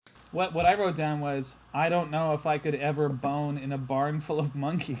What I wrote down was, I don't know if I could ever bone in a barn full of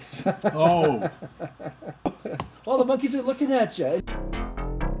monkeys. Oh. All the monkeys are looking at you.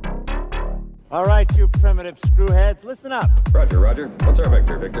 All right, you primitive screwheads, listen up. Roger. What's our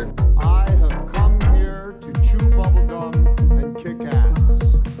vector, Victor? I have come here to chew bubblegum and kick ass.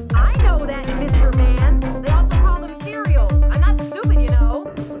 I know that, Mr. Man. They also call them cereals. I'm not stupid, you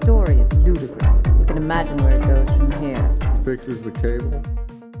know. The story is ludicrous. You can imagine where it goes from here. Fixes the cable.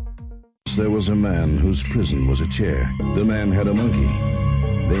 There was a man whose prison was a chair. The man had a monkey.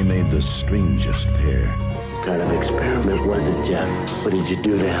 They made the strangest pair. What kind of experiment was it, Jeff? What did you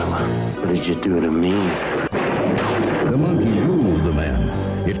do to him? What did you do to me? The monkey ruled the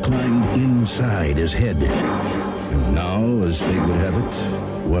man. It climbed inside his head. And now, as fate would have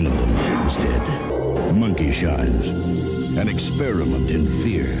it, one of them is dead. Monkey Shines. An experiment in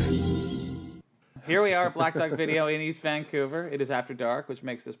fear. Here we are at Black Dog Video in East Vancouver. It is After Dark, which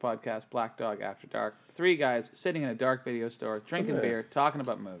makes this podcast Black Dog After Dark. 3 guys sitting in a dark video store, drinking beer, talking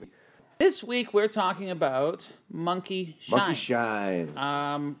about movies. This week we're talking about Monkey Shines. Monkey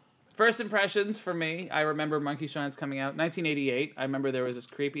Shines. First impressions for me, I remember Monkey Shines coming out 1988. I remember there was this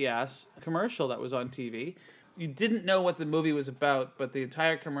creepy-ass commercial that was on TV. You didn't know what the movie was about, but the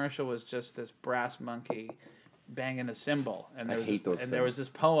entire commercial was just this brass monkey banging a cymbal, and there was this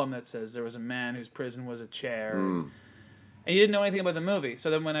poem that says there was a man whose prison was a chair, and you didn't know anything about the movie.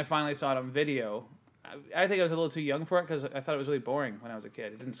 So then when I finally saw it on video, I think I was a little too young for it because I thought it was really boring when I was a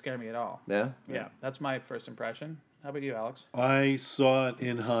kid. It didn't scare me at all. Yeah, that's my first impression. How about you, Alex? I saw it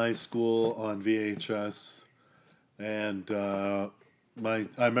in high school on VHS, and I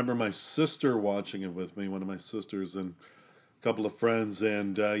remember my sister watching it with me, one of my sisters, and couple of friends,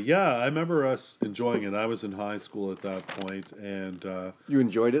 and I remember us enjoying it. I was in high school at that point, and You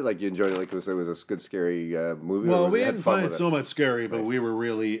enjoyed it? Like you enjoyed it like it was a good scary movie? Well, we didn't find it so much scary, but we were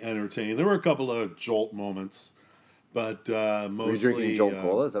really entertained. There were a couple of jolt moments, but mostly... Were you drinking Jolt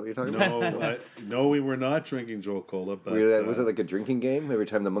Cola? Is that what you're talking about? No, we were not drinking Jolt Cola. But was it like a drinking game? Every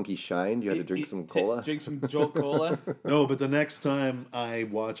time the monkey shined, you had to drink some cola? Drink some Jolt Cola? No, but the next time I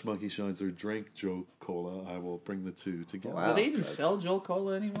watch Monkey Shines or drink Jolt Cola, I will bring the two together. Wow. Do they even sell Jolt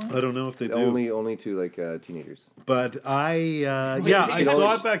Cola anymore? I don't know if they do. Only to like teenagers. But I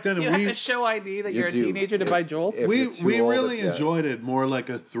saw it back then. You have to show ID that you're a teenager to buy Jolt? We really enjoyed it, more like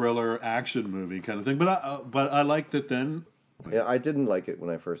a thriller action movie kind of thing. But I liked it then. Yeah, I didn't like it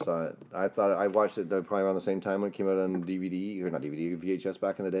when I first saw it. I thought I watched it probably around the same time when it came out on DVD, or not DVD, VHS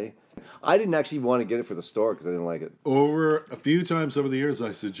back in the day. I didn't actually want to get it for the store because I didn't like it. Over a few times over the years,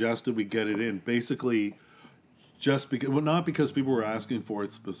 I suggested we get it in. Basically, just because, well, not because people were asking for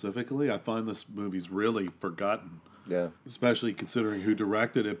it specifically. I find this movie's really forgotten. Yeah. Especially considering who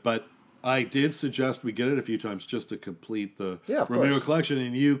directed it, but I did suggest we get it a few times just to complete the Romeo collection,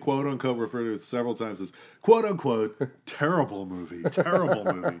 and you, quote-unquote, referred to it several times as, quote-unquote, terrible movie.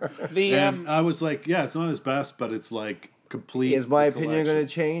 And I was like, yeah, it's not his best, but it's like complete. Is my opinion going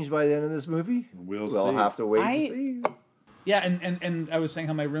to change by the end of this movie? We'll have to wait and see. Yeah, and I was saying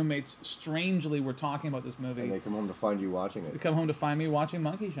how my roommates strangely were talking about this movie. And they come home to find you watching it. They come home to find me watching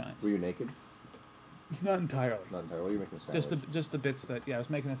Monkey Shines. Were you naked? Not entirely. Not entirely. Well, you're making a sandwich. Just the bits that, I was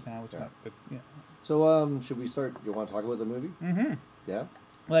making a sandwich. Yeah. But, yeah. So, should we start? You want to talk about the movie? Mm-hmm. Yeah.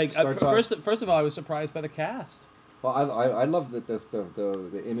 Like first of all, I was surprised by the cast. Well, I love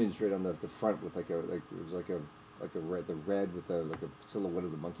the image right on the front with it was the red with the silhouette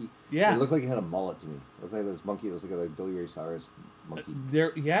of the monkey. Yeah. It looked like it had a mullet to me. It looked like this monkey. It was like a Billy Ray Cyrus monkey.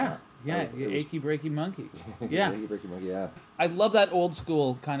 Achy breaky monkey. Yeah. Achy breaky monkey. Yeah. I love that old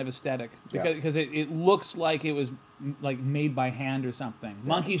school kind of aesthetic because it looks like it was like made by hand or something. Yeah.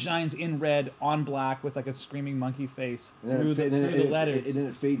 Monkey Shines in red on black with like a screaming monkey face through the letters. And then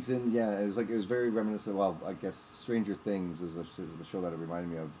it fades in. Yeah, it was very reminiscent. Well, I guess Stranger Things is the show that it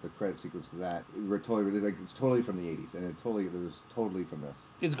reminded me of. The credit sequence to that. It's totally from the 80s, and it was totally from this.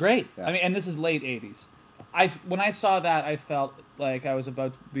 It's great. Yeah. I mean, and this is late 80s. When I saw that, I felt like I was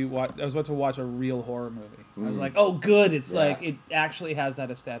about to watch a real horror movie. I was like, oh, good. It's like it actually has that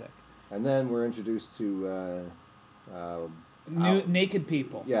aesthetic. And then we're introduced to naked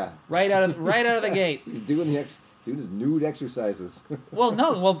people. Yeah. Right out of the gate. He's doing his nude exercises.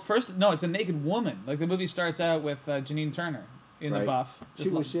 It's a naked woman. Like the movie starts out with Janine Turner in the buff.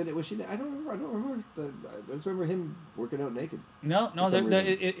 Was she? I don't remember. I just remember him working out naked. No.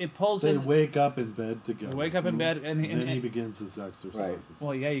 It pulls. They wake up in bed together. They wake up in bed, and then he begins his exercises. Right.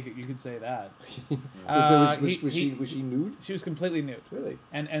 Well, yeah, you could say that. Was she nude? She was completely nude. Really?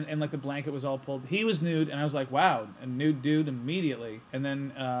 And like the blanket was all pulled. He was nude, and I was like, wow, a nude dude immediately. And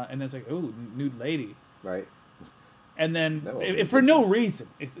then it's like, ooh, nude lady. Right. And then, for no reason,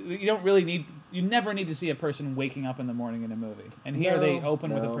 you never need to see a person waking up in the morning in a movie. And here they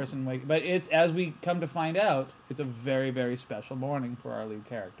open with a person waking. But it's, as we come to find out, it's a very, very special morning for our lead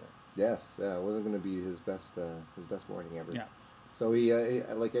character. Yes, it wasn't going to be his best morning ever. Yeah. So he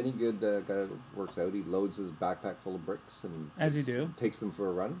like any good guy that works out, he loads his backpack full of bricks and takes them for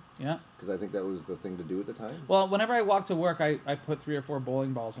a run. Yeah. Because I think that was the thing to do at the time. Well, whenever I walk to work, I put 3 or 4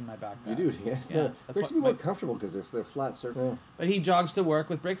 bowling balls in my backpack. You do, yes. Yeah. Bricks would be more comfortable because they're flat circle. But he jogs to work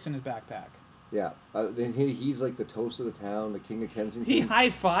with bricks in his backpack. Yeah. He's like the toast of the town, the king of Kensington. He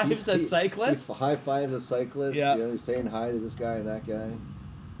high fives a cyclist. He high fives a cyclist. Yeah. You know, he's saying hi to this guy and that guy.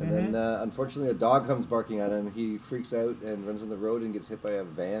 And then, unfortunately, a dog comes barking at him. He freaks out and runs on the road and gets hit by a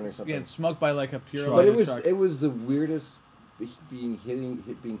van or something. Gets smoked by like a pure. But it was the weirdest being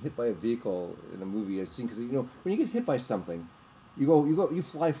hit by a vehicle in a movie I've seen. Because when you get hit by something, you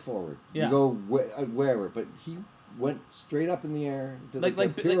fly forward. Yeah. You go wherever. But he went straight up in the air, did like a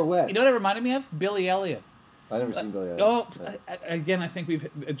pirouette. You know what it reminded me of? Billy Elliot. I've never seen Billy Elliot. Oh, again, I think we've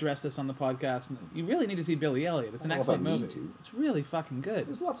addressed this on the podcast. You really need to see Billy Elliot. It's an excellent movie. It's really fucking good.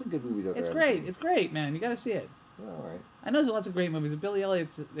 There's lots of good movies out there. It's great. It's great, man. You got to see it. All right. I know there's lots of great movies. Billy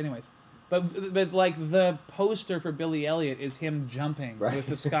Elliot's, anyways. But like the poster for Billy Elliot is him jumping with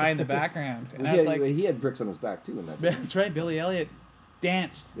the sky in the background. And he had bricks on his back too in that. That's right. Billy Elliot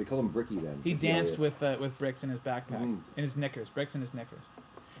danced. They call him Bricky then. He danced with bricks in his backpack, in his knickers, bricks in his knickers.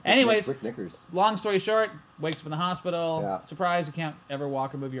 Anyways, long story short, wakes up in the hospital. Yeah. Surprise, you can't ever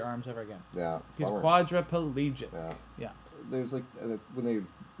walk or move your arms ever again. Yeah. He's quadriplegic. Yeah. Yeah. There's like, when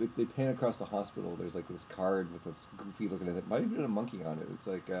they pan across the hospital, there's like this card with this goofy looking at it. Might have been a monkey on it. It's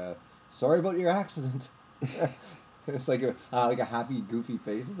like, sorry about your accident. It's like a happy, goofy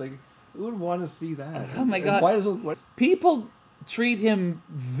face. It's like, who would want to see that? Oh my God. People treat him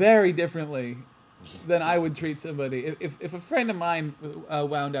very differently than I would treat somebody. If a friend of mine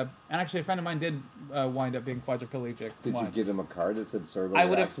wound up, and actually a friend of mine did wind up being quadriplegic. Did once. you give him a card that said sorry about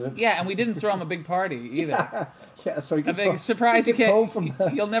your accident? Yeah, and we didn't throw him a big party either. Yeah, so he gets home. Surprise, you can't.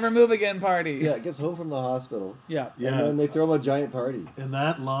 You'll never move again party. Yeah, gets home from the hospital. Yeah. And then they throw him a giant party. And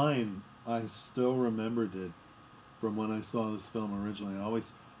that line, I still remembered it from when I saw this film originally. I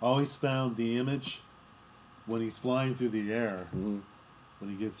always found the image when he's flying through the air. Mm-hmm. When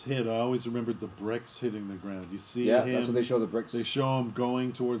he gets hit, I always remembered the bricks hitting the ground. You see him. That's what they show, the bricks. They show him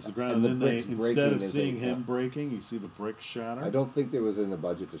going towards the ground, and then instead of seeing him breaking, you see the bricks shatter. I don't think there was in the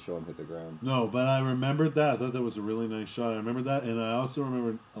budget to show him hit the ground. No, but I remembered that. I thought that was a really nice shot. I remember that, and I also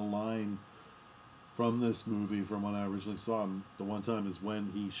remembered a line from this movie from when I originally saw him. The one time is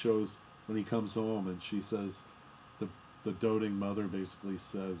when he comes home, and she says, the doting mother basically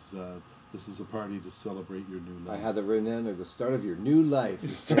says, this is a party to celebrate your new life. I had it written in, or the start of your new life. The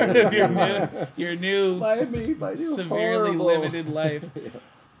start of your new my severely limited life. Yeah.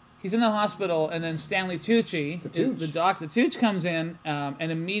 He's in the hospital, and then Stanley Tucci, the Tooch comes in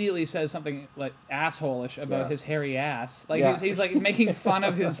and immediately says something like asshole-ish about his hairy ass. Like he's like making fun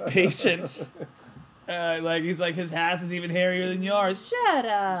of his patient. Like he's like, his ass is even hairier than yours. Shut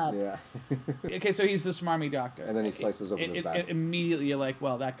up. Yeah. Okay, so he's the smarmy doctor. And then he slices open his back. Immediately you're like,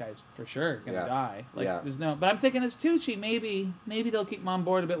 well, that guy's for sure gonna die. Like there's no. But I'm thinking it's Tucci. Maybe they'll keep him on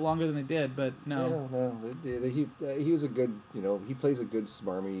board a bit longer than they did. But no. No. He was a good. He plays a good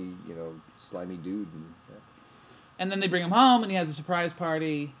smarmy. Slimy dude. And then they bring him home, and he has a surprise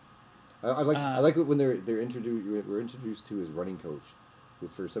party. I like it when they're introduced. We're introduced to his running coach. Who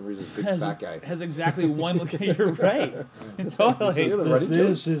for some reason is a big fat guy. Has exactly one look. You're right. Totally. This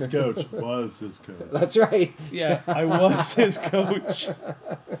is his coach. Was his coach. That's right. Yeah, I was his coach.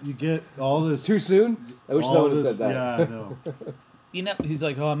 You get all this... Too soon? I wish someone had said that. Yeah, I know. He's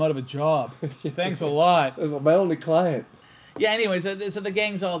like, I'm out of a job. Thanks a lot. My only client. Yeah, anyway, so the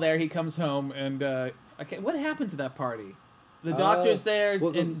gang's all there. He comes home, and... what happened to that party? The doctor's there,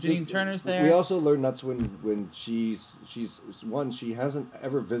 and Janine Turner's there. We also learned that's when she hasn't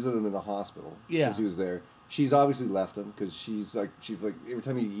ever visited him in the hospital since he was there. She's obviously left him because she's like every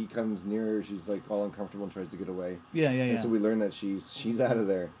time he comes near her, she's like all uncomfortable and tries to get away. Yeah. And so we learn that she's out of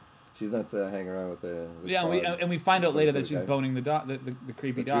there. She's not hanging around with the and we find out later that she's boning the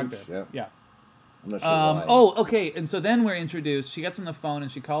creepy doctor. Yeah. I'm not sure why. Okay. And so then we're introduced. She gets on the phone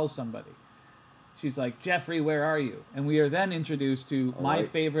and she calls somebody. She's like, Jeffrey, where are you? And we are then introduced to my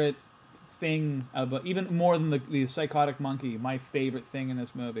favorite thing, about even more than the psychotic monkey, my favorite thing in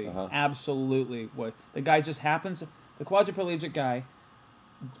this movie. Absolutely. What the guy just happens, the quadriplegic guy.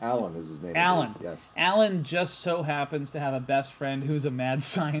 Alan is his name. Alan. Yes. Alan just so happens to have a best friend who's a mad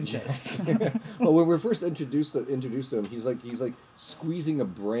scientist. Well, when we're first introduced to him, he's like squeezing a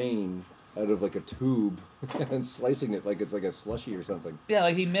brain out of like a tube and slicing it like it's like a slushy or something. Yeah,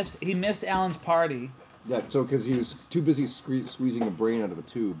 like he missed Alan's party. Yeah, so because he was too busy squeezing a brain out of a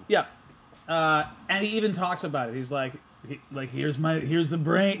tube. Yeah, and he even talks about it. He's like, here's the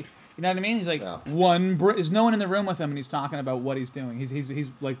brain. You know what I mean? He's like, there's no one in the room with him, and he's talking about what he's doing. He's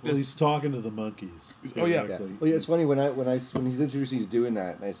like, well, he's talking to the monkeys. Oh yeah. Well, yeah, it's funny when he's introduced, he's doing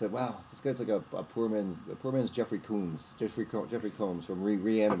that, and I said, wow, this guy's like a poor man's Jeffrey Combs from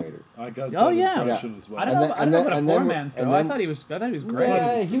Reanimator. I got that impression as well. I don't know about a poor man's though. I thought he was great.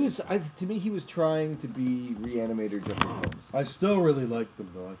 Yeah, to me he was trying to be Reanimator Jeffrey Combs. I still really liked him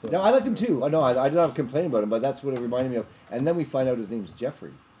though. I liked him too. I did not complain about him, but that's what it reminded me of. And then we find out his name's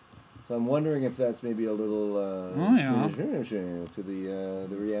Jeffrey. So I'm wondering if that's maybe a little to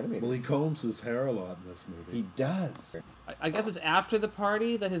the Reanimator. Well, he combs his hair a lot in this movie. He does. I guess it's after the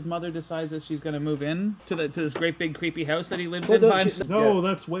party that his mother decides that she's going to move in to this great big creepy house that he lives in by himself. No,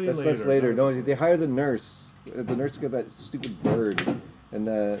 that's way later. That's later. No, they hire the nurse. The nurse got that stupid bird. And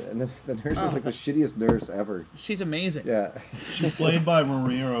then the nurse is like the shittiest nurse ever. She's amazing. Yeah. She's played by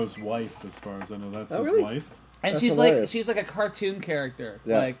Mariro's wife, as far as I know. That's his wife. And she's like a cartoon character.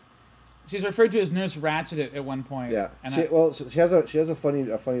 Yeah. Like she's referred to as Nurse Ratched at one point. Yeah. And she has a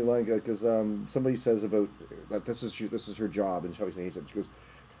funny line because somebody says about that this is her job, and she goes,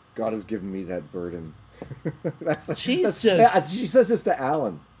 God has given me that burden. She says this to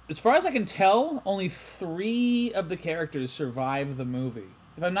Alan. As far as I can tell, only 3 of the characters survive the movie.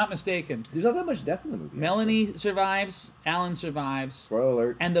 If I'm not mistaken. There's not that much death in the movie. Melanie survives, Alan survives. Spoiler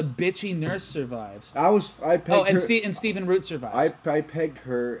alert. And the bitchy nurse survives. I pegged her. And Stephen Root survives. I pegged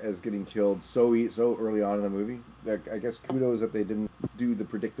her as getting killed so early on in the movie. I guess kudos that they didn't do the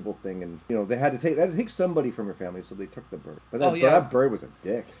predictable thing, and they had to take somebody from her family, so they took the bird. But that bird was a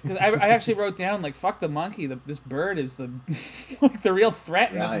dick. Because I actually wrote down fuck the monkey. This bird is the real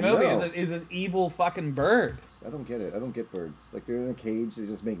threat in this movie. Is this evil fucking bird. I don't get it. I don't get birds. Like they're in a cage, they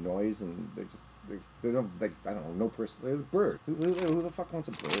just make noise, and they don't I don't know, no person. There's a bird. Who the fuck wants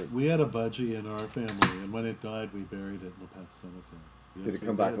a bird? We had a budgie in our family, and when it died, we buried it in the pet cemetery. Yes, did it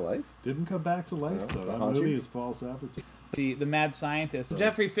come back to life? Didn't come back to life though. That movie is false advertising. The mad scientist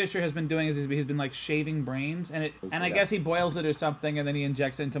Jeffrey Fisher has been doing is he's been shaving brains, and I guess he boils it or something, and then he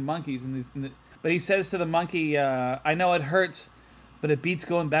injects it into monkeys, but he says to the monkey, I know it hurts, but it beats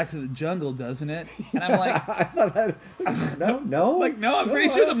going back to the jungle, doesn't it? And I'm like, I thought that, no. Like, no, I'm pretty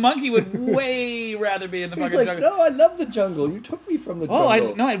sure the monkey would way rather be in the fucking jungle. No, I love the jungle. You took me from the jungle.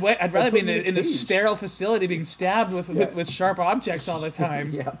 I'd rather be in a sterile facility being stabbed with sharp objects all the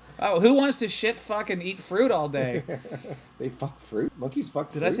time. Yeah. Oh, who wants to shit, fuck, and eat fruit all day? They fuck fruit? Monkeys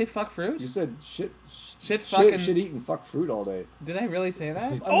fuck fruit? Did I say fuck fruit? You said shit, fucking... Shit, eat, and fuck fruit all day. Did I really say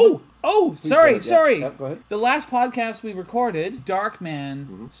that? Sorry. Yeah, go ahead. The last podcast we recorded,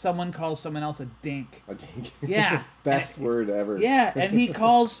 Darkman, someone calls someone else a dink. A dink? Yeah. Best word ever. Yeah, and he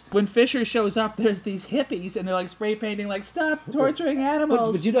calls... When Fisher shows up, there's these hippies, and they're spray painting stop torturing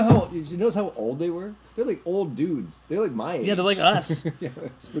animals. But did you notice how old they were? They're like old dudes. They're like my age. Yeah, they're like us. Yeah.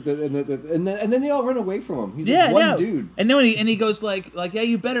 And then they all run away from him. He's like one dude. And then he goes like, yeah,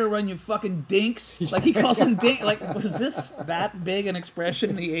 you better run, you fucking dinks. Like he calls them dink. Like, was this that big an expression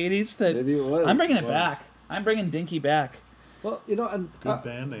in the 80s? That maybe it was. I'm bringing it back. I'm bringing Dinky back. Well, good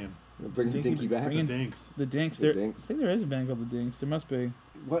band name. Bringing Dinky back. The Dinks. The Dinks. I think there is a band called the Dinks. There must be.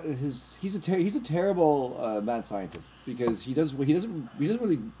 He's a terrible mad scientist because he doesn't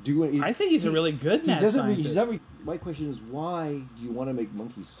really do anything. I think he's a really good mad scientist. My question is, why do you want to make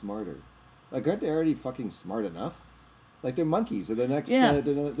monkeys smarter? Like, aren't they already fucking smart enough? Like, they're monkeys. They're the next. Yeah.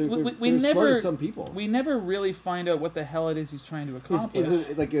 They're smart as some people. We never really find out what the hell it is he's trying to accomplish. Is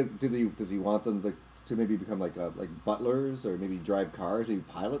it like does he want them to maybe become like butlers or maybe drive cars, maybe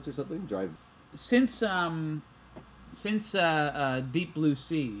pilots or something? Since Deep Blue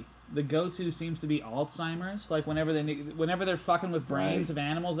Sea, the go-to seems to be Alzheimer's. Like whenever they're fucking with brains of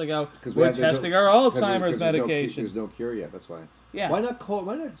animals, they go, "We're testing our Alzheimer's medication." There's no cure yet. That's why. Yeah. Why not cold?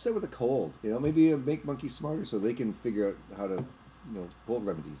 Why not start with a cold? Maybe make monkeys smarter so they can figure out how to, cold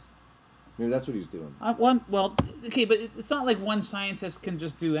remedies. Maybe that's what he's doing. Okay, but it's not like one scientist can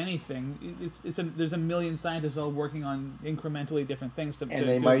just do anything. There's a million scientists all working on incrementally different things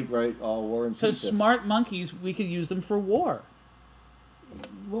they might write all war and peace. So smart monkeys, we could use them for war.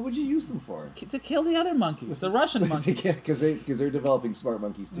 What would you use them for? To kill the other monkeys, the Russian monkeys. Because they're developing smart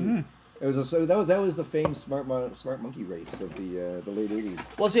monkeys too. Mm. That was the famed smart monkey race of the late 80s.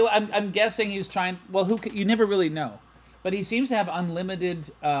 Well, see, I'm guessing he's trying. Well, you never really know. but he seems to have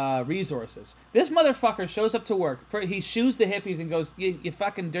unlimited resources. This motherfucker shows up to work. He shoos the hippies and goes, you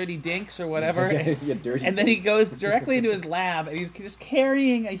fucking dirty dinks or whatever. You dirty and then he goes directly into his lab, and he's just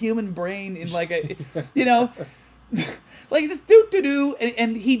carrying a human brain in like a, you know, like just do,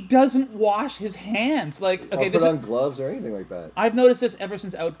 and he doesn't wash his hands. Like, okay, or put on gloves or anything like that. I've noticed this ever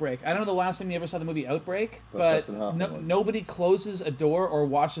since Outbreak. I don't know the last time you ever saw the movie Outbreak, but nobody closes a door or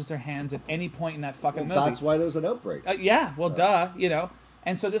washes their hands at any point in that fucking movie. That's why there was an outbreak. Yeah, well, duh, you know.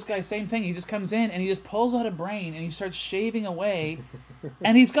 And so this guy, same thing. He just comes in and he just pulls out a brain and he starts shaving away,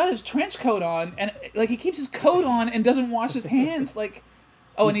 and he's got his trench coat on, and like he keeps his coat on and doesn't wash his hands, like.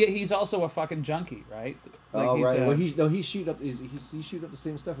 Oh, and he's also a fucking junkie, right? Like right. Well, he's shooting up. He's shooting up the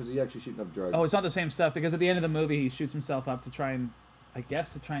same stuff, or is he actually shooting up drugs? Oh, it's not the same stuff, because at the end of the movie he shoots himself up to try and,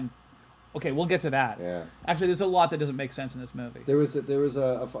 okay, we'll get to that. Yeah. Actually, there's a lot that doesn't make sense in this movie. There was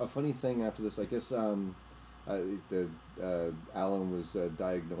a funny thing after this. I guess Alan was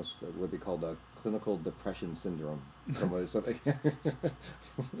diagnosed with what they called a clinical depression syndrome. Something.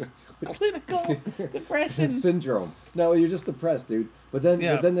 Clinical depression syndrome. No, you're just depressed, dude. But then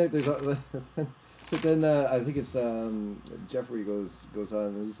there's so then I think it's Jeffrey goes on.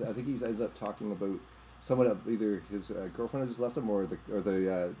 And I think he ends up talking about someone, either his girlfriend just left him, or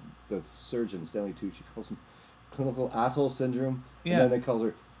the surgeon Stanley Tucci calls him clinical asshole syndrome. Yeah. And then they calls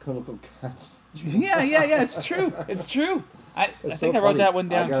her clinical cat syndrome. Yeah. It's true. I think I wrote that one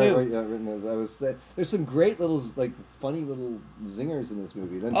down too. There's some great little funny little zingers in this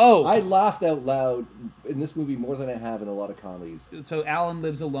movie. And I laughed out loud in this movie more than I have in a lot of comedies. So Alan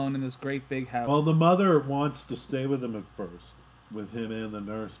lives alone in this great big house. Well, the mother wants to stay with him at first, with him and the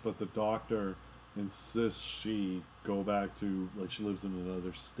nurse, but the doctor insists she go back to, she lives in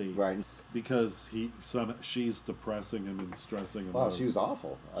another state. Right. Because she's depressing him and stressing him out. Wow, she was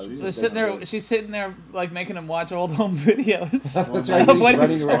awful. She's sitting there making him watch old home videos. That's right. He's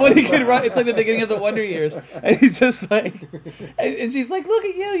running around. What he could run. It's like the beginning of the Wonder Years, and he's just like, and she's like, "Look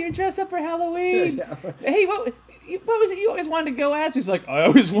at you! You're dressed up for Halloween. Hey, what was it you always wanted to go as?" He's like, "I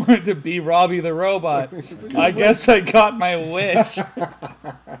always wanted to be Robbie the Robot. I guess I got my wish."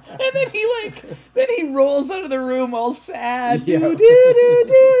 And then he rolls out of the room all sad. Yeah.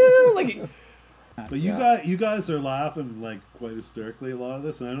 Like. But you guys are laughing quite hysterically a lot of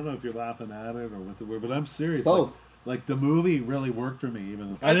this, and I don't know if you're laughing at it or with the word, but I'm serious. Both. Like the movie really worked for me.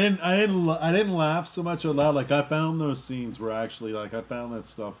 Even I didn't laugh so much out loud. Like I found those scenes where actually I found that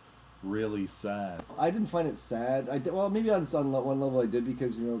stuff really sad. I didn't find it sad. Well, maybe on one level I did,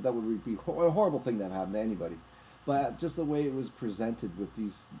 because that would be a horrible thing that happened to anybody. But just the way it was presented with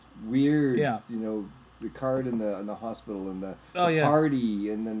these weird, the card in the hospital and the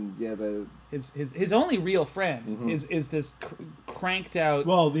party, and then his only real friend is this cranked out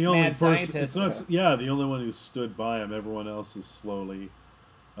the only mad person. scientist. It's not the only one who stood by him. Everyone else has slowly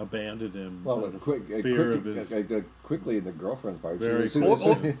abandoned him. Quickly in the girlfriend's part.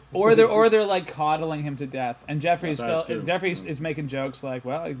 Or they're coddling him to death, and Jeffrey is making jokes like,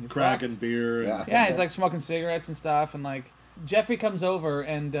 well, cracking beer. He's smoking cigarettes and stuff, and Jeffrey comes over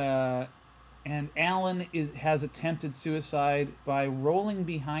and Alan has attempted suicide by rolling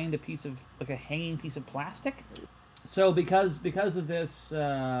behind a hanging piece of plastic. So because of this,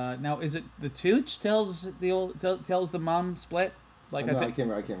 now is it the Tooch tells the mom split? I can't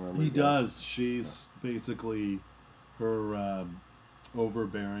remember. He does. She's basically her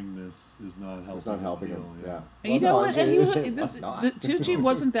overbearingness is not helping. It's not helping him. Yeah. And the Tucci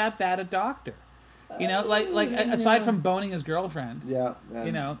wasn't that bad a doctor. Aside from boning his girlfriend. Yeah.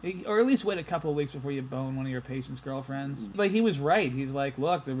 Or at least wait a couple of weeks before you bone one of your patient's girlfriends. But he was right. He's like,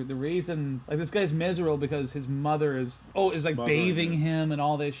 look, the reason, this guy's miserable because his mother is bathing him and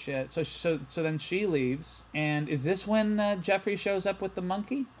all this shit. So then she leaves. And is this when Jeffrey shows up with the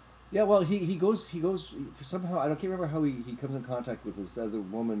monkey? Yeah, well, he goes somehow. I can't remember how he comes in contact with this other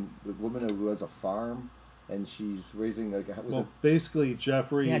woman, the woman who has a farm. And she's raising basically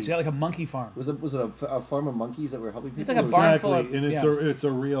Jeffrey. Yeah, she had a monkey farm. Was it a farm of monkeys that were helping people? It's like a barn full of, and it's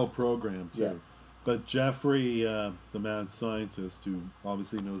a real program too. Yeah. But Jeffrey, the mad scientist who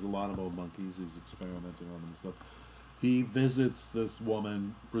obviously knows a lot about monkeys, he's experimenting on them and stuff. He visits this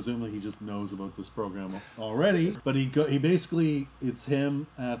woman. Presumably, he just knows about this program already. But it's him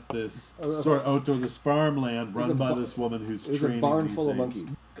at this sort of outdoor, this farmland run by this woman who's training. A barn full of monkeys.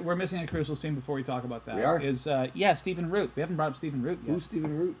 We're missing a crucial scene before we talk about that. We are? Stephen Root. We haven't brought up Stephen Root yet. Who's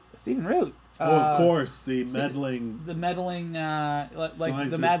Stephen Root? Stephen Root. Of course, the meddling, like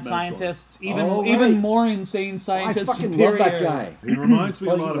scientist the mad mentor. scientists, Oh, even right. more insane scientists. I fucking superior. love that guy. He reminds me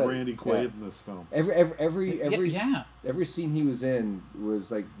a funny lot of that- Randy Quaid in this film. Every scene he was in was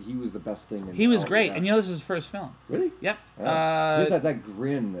like he was the best thing. He was great, and this is his first film. Really? Yep. Yeah. He has that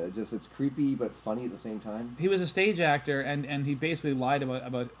grin. It's creepy but funny at the same time. He was a stage actor, and he basically lied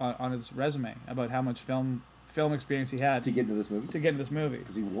about on his resume about how much film experience he had to get into this movie.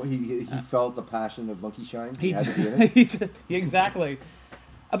 Because he felt the passion of Monkey Shines. He had to be in it. Exactly.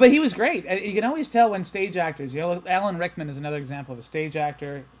 But he was great. You can always tell when stage actors. Alan Rickman is another example of a stage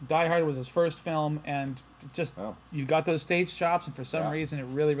actor. Die Hard was his first film, and just you got those stage chops, and for some reason it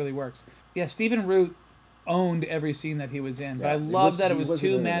really, really works. Yeah, Stephen Root owned every scene that he was in, but I love that it was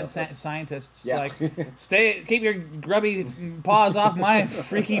two mad scientists like, keep your grubby paws off my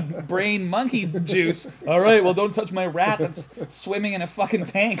freaky brain monkey juice. All right, well, don't touch my rat that's swimming in a fucking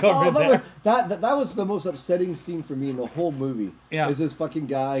tank over there. That was the most upsetting scene for me in the whole movie. Yeah, is this fucking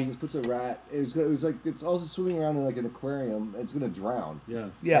guy? He just puts a rat. It was like it's also swimming around in like an aquarium. It's gonna drown.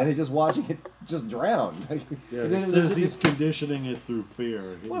 Yes. Yeah. And he's just watching it just drown. Yeah. He says he's conditioning it through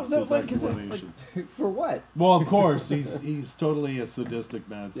fear. For what? Well, of course, he's totally a sadistic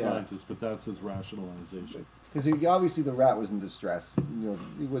mad scientist, but that's his rationalization. Because obviously the rat was in distress.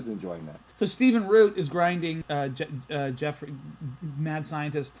 He wasn't enjoying that. So Stephen Root is grinding Jeffrey, mad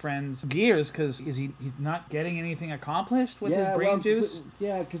scientist friend's gears because he's not getting anything accomplished with his brain juice.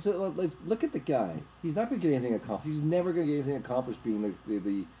 Because look at the guy. He's not going to get anything accomplished. He's never going to get anything accomplished being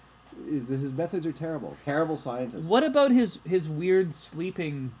his methods are terrible. Terrible scientist. What about his weird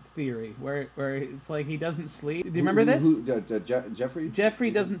sleeping theory, where it's like he doesn't sleep? Do you remember this? Jeffrey?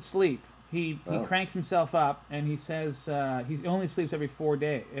 Jeffrey doesn't sleep. He cranks himself up, and he says he only sleeps every fourth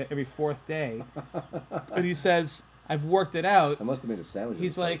day. But he says, I've worked it out. I must have made a sandwich.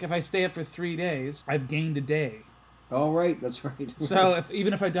 He's like, if I stay up for 3 days, I've gained a day. Oh, right, that's right. So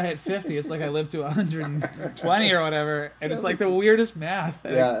even if I die at 50, it's like I live to 120 or whatever, and it's like the weirdest math.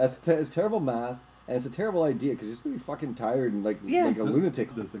 Yeah, it's terrible math, and it's a terrible idea because you're just gonna be fucking tired and like a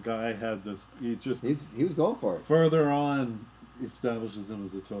lunatic. The guy had this. He was going for it. Further on, establishes him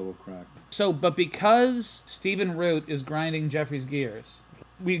as a total crack. So, but because Stephen Root is grinding Jeffrey's gears,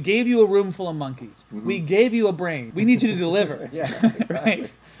 we gave you a room full of monkeys. Mm-hmm. We gave you a brain. We need you to deliver. Yeah, exactly.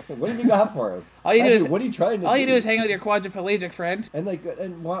 Right? What have you got for us? What are you trying to do? All you do is hang out with your quadriplegic friend.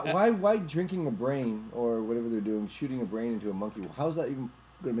 And why drinking a brain or whatever they're doing, shooting a brain into a monkey? How's that even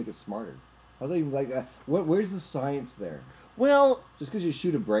going to make it smarter? How's that even where's the science there? Well, just because you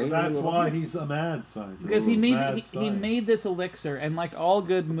shoot a brain. That's why he's a mad scientist. Because he made this elixir, and like all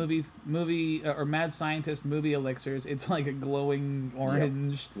good movie or mad scientist movie elixirs, it's like a glowing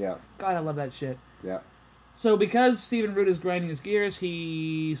orange. Yeah. God, I love that shit. Yeah. So because Stephen Root is grinding his gears,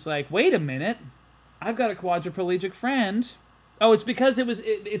 he's like, wait a minute, I've got a quadriplegic friend. Oh, it's because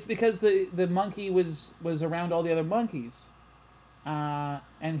it's because the monkey was around all the other monkeys.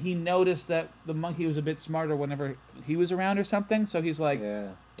 And he noticed that the monkey was a bit smarter whenever he was around or something. So he's like,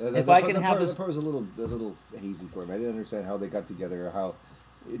 if I can have this. That part was a little hazy for him. I didn't understand how they got together or how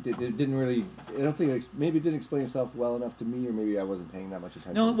it didn't really. I don't think maybe it didn't explain itself well enough to me, or maybe I wasn't paying that much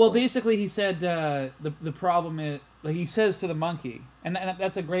attention. No, well, basically he said the problem is, like he says to the monkey, and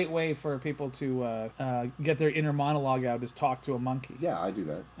that's a great way for people to get their inner monologue out, is talk to a monkey. Yeah, I do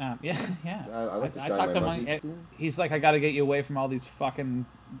that. I talk to a monkey. He's like, I got to get you away from all these fucking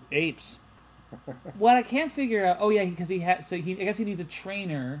apes. What I can't figure out, because I guess he needs a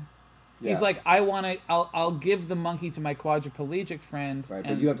trainer. Yeah. He's like, I'll give the monkey to my quadriplegic friend. Right,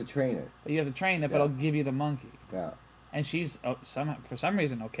 but you have to train it. But I'll give you the monkey. Yeah. And she's for some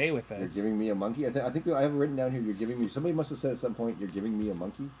reason okay with this. You're giving me a monkey? I think I have it written down here. You're giving me. Somebody must have said at some point, you're giving me a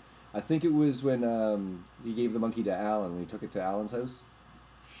monkey. I think it was when he gave the monkey to Alan, when he took it to Alan's house.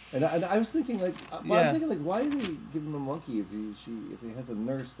 And I was thinking why do they give him a monkey if he has a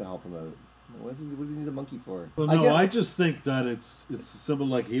nurse to help him out? What do you need a monkey for? Well, no, I just think that it's a symbol.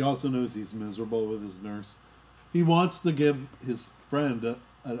 Like, he also knows he's miserable with his nurse. He wants to give his friend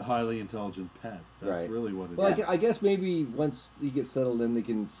a highly intelligent pet. That's really what it is. Well, I guess maybe once he gets settled in, they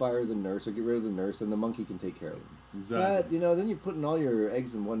can fire the nurse or get rid of the nurse, and the monkey can take care of him. Exactly. But then you're putting all your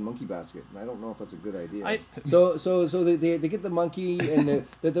eggs in one monkey basket, and I don't know if that's a good idea. So they get the monkey, and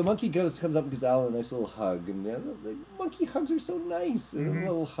the monkey comes up and gives Alan a nice little hug, and the monkey hugs are so nice, a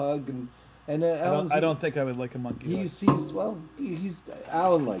little hug, and I don't think I would like a monkey. He's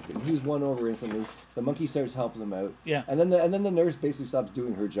Alan liked him. He's won over instantly. The monkey starts helping him out. Yeah. And then the nurse basically stops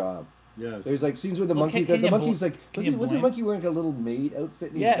doing her job. Yes. There's like scenes where the Well, monkey, can the you monkey's bl- like, can wasn't you the blame- monkey wearing a little maid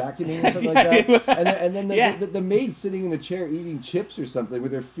outfit and he's Yeah. vacuuming or something Yeah, like he was- that? And then Yeah. the maid's sitting in the chair eating chips or something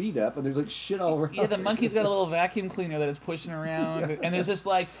with her feet up, and there's like shit all around. Yeah, the monkey's got a little vacuum cleaner that it's pushing around, Yeah. and there's this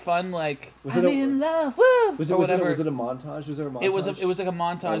like fun like Was I'm it in love, woo, Was or whatever. was it a montage? Was there a montage? It was like a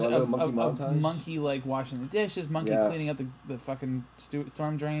montage Oh, a of monkey montage? monkey like washing the dishes, monkey Yeah. cleaning up the fucking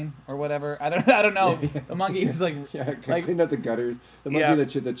storm drain or whatever. I don't know. Yeah, yeah. The monkey was like cleaned out the gutters. The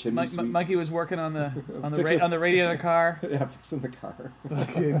monkey the chimney sweep. monkey was working on the Fixing- on the radio of the car. Yeah, fixing the car.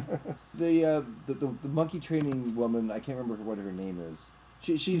 Okay. The monkey training woman, I can't remember what her name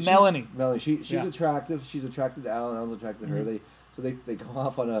is. Melanie. Melanie. She's Yeah. attractive. She's attracted to Alan. Alan's attracted to her. Mm-hmm. They go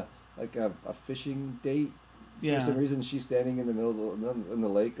off on a fishing date. Yeah. For some reason, she's standing in the middle of in the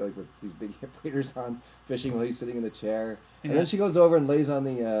lake, like with these big hip waders on, fishing while he's sitting in the chair. Yeah. And then she goes over and lays on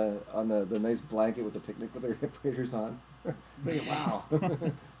the nice blanket with the picnic with her hip waders on. Thinking, wow,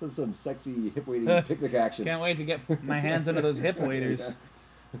 that's some sexy hip wading picnic action. Can't wait to get my hands under those hip waders. Yeah.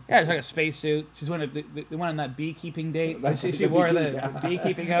 Yeah, it's like a spacesuit. She's went they went on that beekeeping date. That's She the wore beekeeping, the yeah.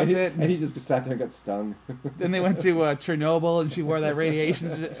 beekeeping And he- outfit. and he just sat there and got stung. Then they went to Chernobyl, and she wore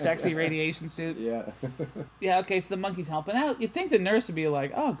that sexy radiation suit. Yeah. Yeah, okay, so the monkey's helping out. You'd think the nurse would be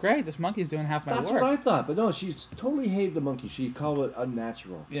like, oh, great, this monkey's doing half my That's work. what I thought, but no, she's totally hated the monkey. She called it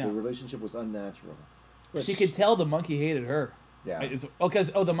unnatural. Yeah. The relationship was unnatural. But She could tell the monkey hated her. Yeah. Because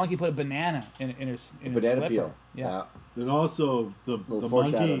the monkey put a banana in her banana slipper. peel. Yeah. And also the Little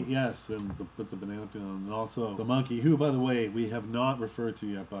monkey, foreshadowing. yes, and put the banana peel on. And also the monkey, who, by the way, we have not referred to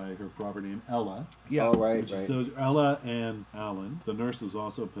yet by her proper name, Ella. Yeah. Oh, right, Which right. is so Ella and Alan. The nurse is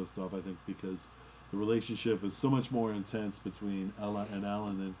also pissed off, I think, because the relationship is so much more intense between Ella and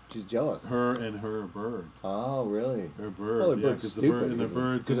Alan than She's jealous. her and her bird. Oh, really? Her bird, Well, the yeah, bird's because the stupid bird and the because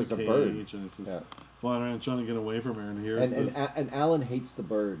bird's in a it's a cage, bird. and it's just Yeah. flying around trying to get away from her. And here's this. And Alan hates the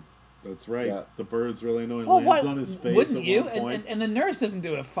bird. That's right. Yeah. The bird's really annoying. Well, Lands what? on his face Wouldn't at you? one point. And the nurse doesn't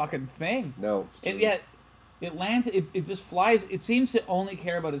do a fucking thing. No. And yet, it lands. It just flies. It seems to only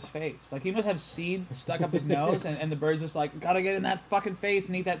care about his face. Like he must have seed stuck up his nose, and the bird's just like, gotta get in that fucking face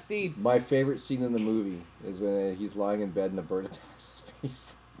and eat that seed. My favorite scene in the movie is when he's lying in bed and the bird attacks his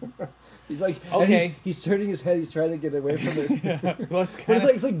face. He's like, Okay. and he's turning his head. He's trying to get away from it. Yeah, well, it's But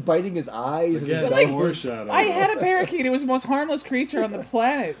it's like biting his eyes. And Again, his like nose. foreshadow. I had a parakeet. It was the most harmless creature on the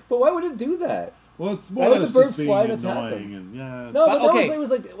planet. But why would it do that? Well, it's Why more would or the less bird just being fly and attack annoying, him? and yeah. No, but okay. it was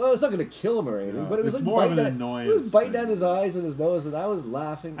like, well, it's not going to kill him or anything. Yeah, But it was it's like more of biting an at, annoyance it was biting thing. at his eyes and his nose, and I was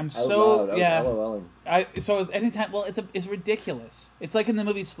laughing. I'm out so loud. yeah. I was LOLing. So anytime. Well, it's ridiculous. It's like in the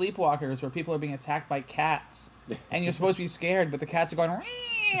movie Sleepwalkers where people are being attacked by cats, and you're supposed to be scared, but the cats are going.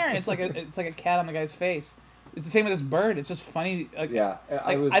 And it's like a cat on the guy's face. It's the same with this bird. It's just funny. Like, Yeah,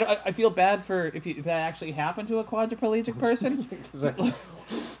 I feel bad for if that actually happened to a quadriplegic person.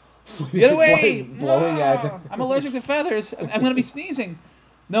 Get away! Blowing at him. I'm allergic to feathers. I'm going to be sneezing.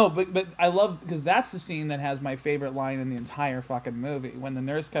 No, but I love because that's the scene that has my favorite line in the entire fucking movie when the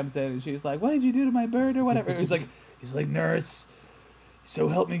nurse comes in and she's like, "What did you do to my bird?" or whatever. He's like, "Nurse, so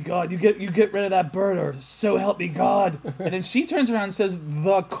help me God, you get rid of that bird, or so help me God." And then she turns around and says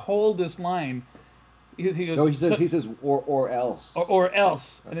the coldest line. He goes. No, he says or else. Or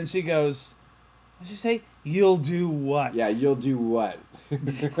else. And then she goes. What did she say? You'll do what? Yeah, you'll do what?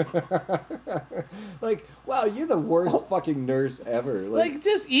 Like, wow, you're the worst fucking nurse ever. Like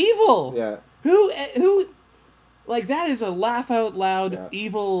just evil. Yeah. Who? Like that is a laugh out loud Yeah.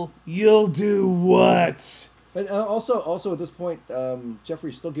 evil. You'll do what? And also at this point,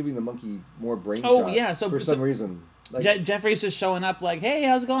 Jeffrey's still giving the monkey more brain Oh, shots. yeah, for some reason. Like, Jeffrey's just showing up like, hey,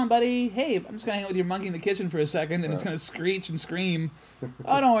 how's it going, buddy? Hey, I'm just gonna hang out with your monkey in the kitchen for a second, and it's gonna screech and scream.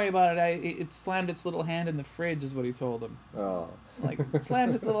 Oh, don't worry about it. It slammed its little hand in the fridge, is what he told him. Oh. Like, it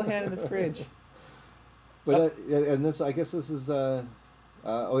slammed its little hand in the fridge. But and this, I guess this is oh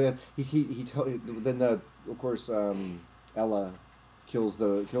yeah, he then of course Ella kills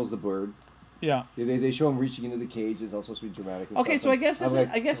the bird. Yeah. They show him reaching into the cage. It's all supposed to be dramatic. And Okay, stuff, so I and guess I'm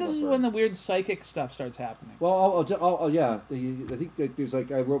like, this is when the weird psychic stuff starts happening. Well, yeah. I think that there's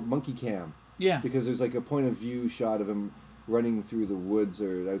like I wrote monkey cam. Yeah. Because there's like a point of view shot of him running through the woods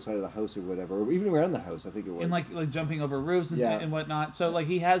or outside of the house or whatever, or even around the house. I think it was. And like jumping over roofs and whatnot. So like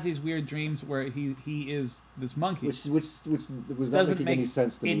he has these weird dreams where he is this monkey. Which was not making any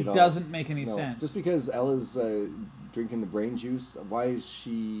sense to me at all. It doesn't make any sense. Just because Ella's drinking the brain juice, why is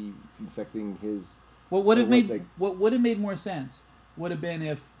she infecting his? What would have made more sense would have been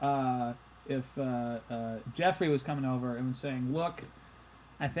if Jeffrey was coming over and was saying, "Look,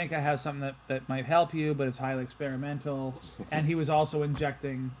 I think I have something that might help you, but it's highly experimental. And he was also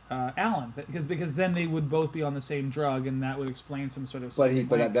injecting Alan, because then they would both be on the same drug, and that would explain some sort of.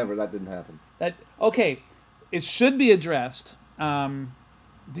 But that didn't happen. Okay, it should be addressed.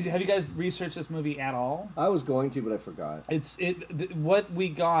 Have you guys researched this movie at all? I was going to, but I forgot. What we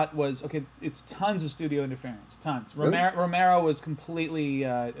got was it's tons of studio interference, tons. Really? Romero was completely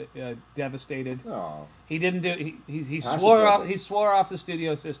devastated. Oh. He didn't do. He swore off the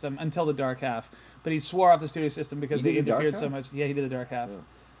studio system until the dark half, but he swore off the studio system because they interfered so much. Yeah, he did the dark half.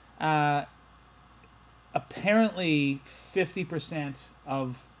 Yeah. Apparently, 50%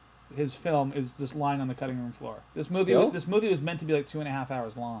 of his film is just lying on the cutting room floor. This movie was meant to be like 2.5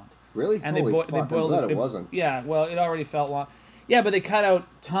 hours long. Really? And Holy fuck, they boiled I'm glad it wasn't. Yeah, well, it already felt long. Yeah, but they cut out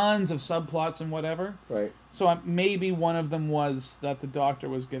tons of subplots and whatever. Right. So maybe one of them was that the doctor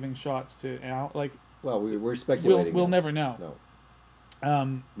was giving shots to Al. Well, we're speculating. We'll never know. No.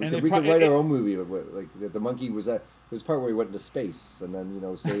 We could write our own movie. Like the monkey was at. There's a part where he went into space and then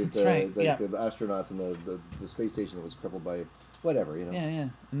saved the astronauts and the space station that was crippled by whatever. Yeah.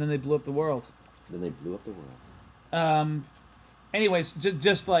 And then they blew up the world. Anyways,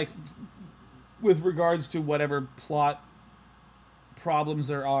 just like with regards to whatever plot problems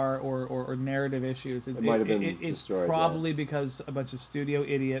there are or narrative issues, it might have been destroyed. It's probably because a bunch of studio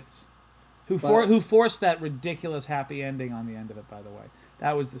idiots who forced that ridiculous happy ending on the end of it. By the way,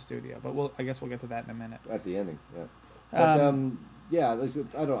 that was the studio. But I guess we'll get to that in a minute. At the ending, yeah. But yeah,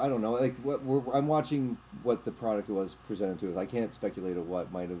 I don't know. Like I'm watching what the product was presented to us. I can't speculate on what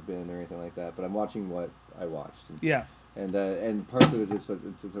might have been or anything like that. But I'm watching what I watched. And parts of it it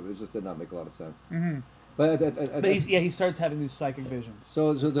just did not make a lot of sense. Mm-hmm. But he starts having these psychic visions.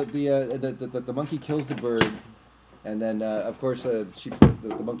 So the monkey kills the bird, and then of course the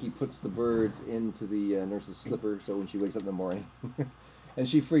monkey puts the bird into the nurse's slipper. So when she wakes up in the morning, and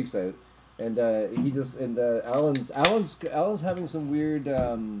she freaks out. And Alan's having some weird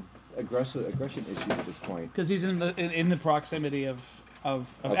aggression issues at this point. Because he's in the proximity of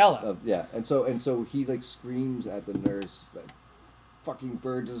Ella. And so he like screams at the nurse that fucking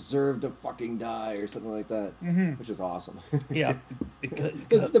bird deserved to fucking die or something like that, which is awesome. Yeah,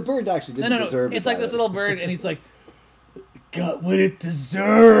 the bird actually didn't deserve. It's like this little bird, and he's like, got what it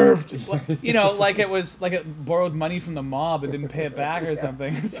deserved. Like it was like it borrowed money from the mob and didn't pay it back or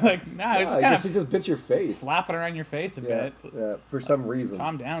something. It's like, it's kind of just bit your face, flapping around your face a bit. Yeah, for some reason.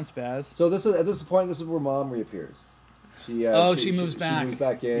 Calm down, Spaz. So this is where Mom reappears. She moves back. She moves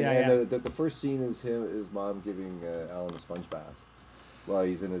back in, and the first scene is his mom giving Alan a sponge bath while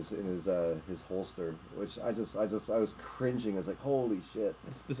he's in his holster, which I was cringing. I was like, holy shit!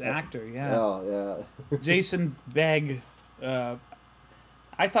 This actor, yeah. Jason Begg. I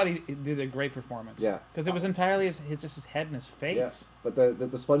thought he did a great performance. Yeah. Because it was entirely just his head and his face. Yeah. But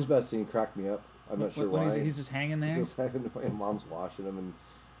the sponge bath scene cracked me up. I'm not sure why. He's just hanging there. He's just hanging there, and Mom's washing him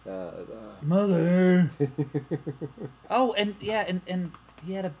Mother. Oh, and he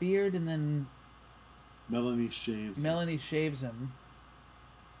had a beard, and then Melanie shaves him.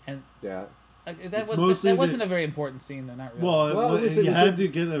 And yeah. That wasn't a very important scene, though, not really. Well, you had to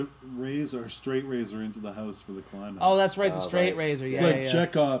get a straight razor into the house for the climax. Oh, that's right, the straight razor. Yeah, it's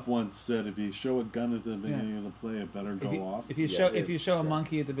like Chekhov once said, if you show a gun at the beginning of the play, it better go off. If you show a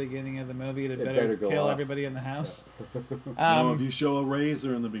monkey at the beginning of the movie, it better kill everybody in the house. No, if you show a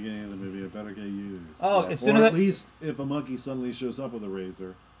razor in the beginning of the movie, it better get used. Oh, or at least if a monkey suddenly shows up with a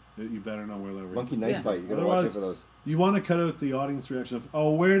razor, you better know where that razor is. Monkey knife fight. You gotta watch out for those. You want to cut out the audience reaction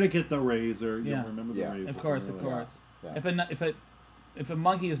of, where to get the razor. You'll remember the razor. Of course. Yeah. If a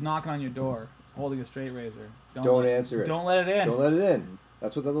monkey is knocking on your door holding a straight razor, don't answer it. Don't let it in. Don't let it in.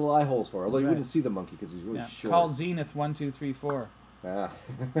 That's what the little eye hole's for. Although you wouldn't see the monkey because he's really short. Called Zenith 1, 2, 3, 4.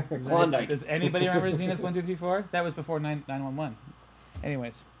 Klondike. Does anybody remember Zenith 1, 2, 3, 4? That was before 911.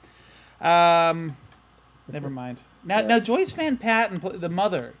 Anyways, never mind. Now Joyce Van Patten, the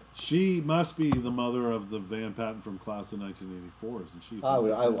mother. She must be the mother of the Van Patten from Class of 1984, isn't she? I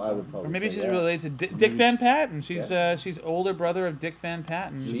would probably. Or maybe she's related to Dick Van Patten. She's older brother of Dick Van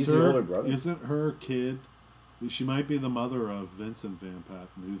Patten. She's the older brother. Isn't her kid? She might be the mother of Vincent Van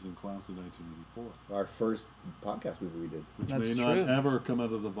Patten, who's in Class of 1984. Our first podcast movie we did. Which may not ever come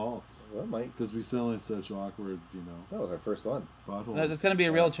out of the vaults. Well, it might. Because we sound like such awkward, That was our first one. Buttholes. That's going to be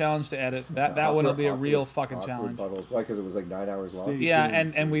a real challenge to edit. That one will be a real fucking challenge. Buttholes. Why? Because it was like 9 hours long.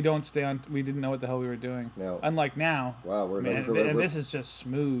 And we don't stay on. We didn't know what the hell we were doing. No. Unlike now. Wow, we're this is just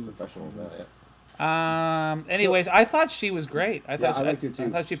smooth. Professionals now, yeah. Anyways, I thought she was great. I liked her too. I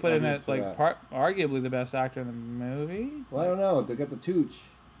thought she put in arguably the best actor in the movie. Well, I don't know. They got the Tooch.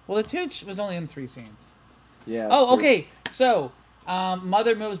 Well, the Tooch was only in 3 scenes. Yeah. Oh, okay. So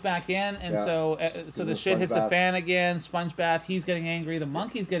Mother moves back in, and so Gives the him a shit sponge hits bath. the fan again. Sponge bath. He's getting angry. The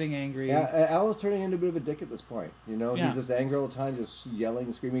monkey's getting angry. Yeah, Alan's turning into a bit of a dick at this point. You know, Yeah. he's just angry all the time, just yelling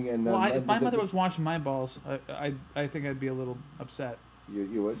and screaming. And Well, if my mother was washing my balls, I think I'd be a little upset.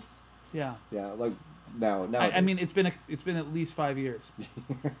 You would? Yeah. Yeah, like now. I mean, it's been at least 5 years.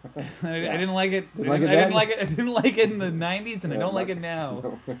 I didn't like it. Didn't like it I then? didn't like it. I didn't like it in the '90s, and I don't like it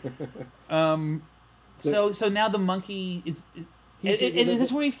now. So now the monkey is. Is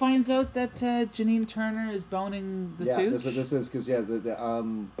this where he finds out that Janine Turner is boning the Tooch? Yeah, this is because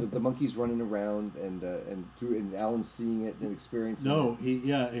the monkey's running around and Alan's seeing it and experiencing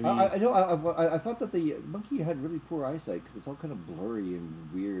it. I know. I thought that the monkey had really poor eyesight because it's all kind of blurry and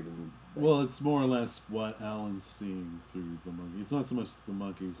weird and. Well, it's more or less what Alan's seeing through the monkey. It's not so much the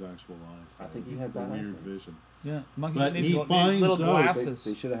monkey's actual eyesight. I think he had bad weird eyesight. vision. Yeah, monkey but need he finds little glasses.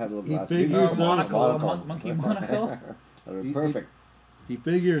 They should have had little glasses. He figures out monkey monocle. Perfect. He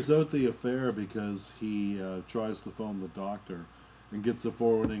figures out the affair because he tries to phone the doctor and gets a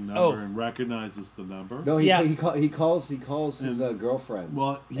forwarding number and recognizes the number. No, he calls his girlfriend.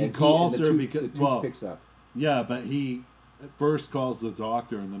 Well, he calls her because the Tooch picks up. Yeah, but he first calls the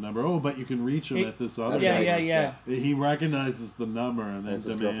doctor and the number. Oh, but you can reach him at this other number. Yeah. He recognizes the number and then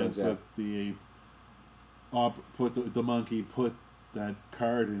demands that the monkey put that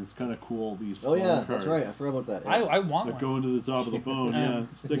card in. It's kind of cool. These phone cards. That's right. I forgot about that. Yeah. I want that one. go into the top of the phone.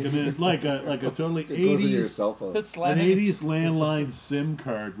 Stick them in like a totally it 80s. Goes your cell phone. An 80s landline SIM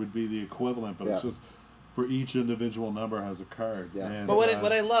card would be the equivalent, but it's just for each individual number has a card. Yeah. And, but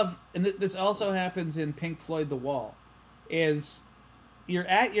what I love, and this also happens in Pink Floyd The Wall, is you're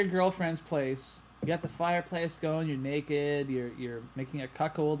at your girlfriend's place. You got the fireplace going. You're naked. You're making a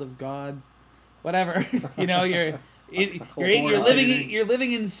cuckold of God. Whatever. You're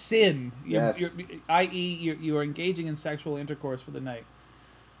living in sin. I.e., you are engaging in sexual intercourse for the night.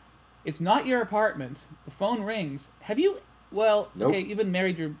 It's not your apartment. The phone rings. Have you? Well, nope. Okay, you've been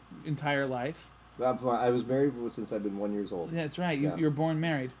married your entire life. I was married since I've been 1 year old. That's right. You were born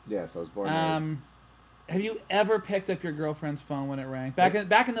married. Yes, I was born married. Have you ever picked up your girlfriend's phone when it rang? Back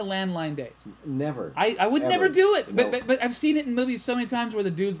in the landline days. Never. I would never do it. No. But I've seen it in movies so many times where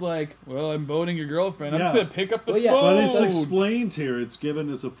the dude's like, "Well, I'm boning your girlfriend. I'm just gonna pick up the phone." But it's explained here. It's given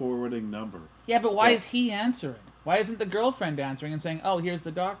as a forwarding number. Yeah, but why is he answering? Why isn't the girlfriend answering and saying, "Oh, here's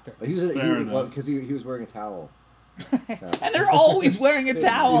the doctor"? Because he was wearing a towel. And they're always wearing a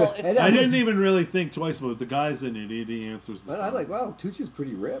towel. I didn't even really think twice about it. The guy's an idiot. He answers the phone. I'm like, wow, Tooch is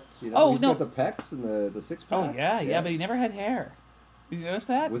pretty ripped. He's got the pecs and the six pack. Oh yeah, but he never had hair. Did you notice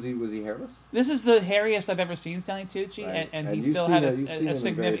that? Was he hairless? This is the hairiest I've ever seen Stanley Tucci, right. and he still had a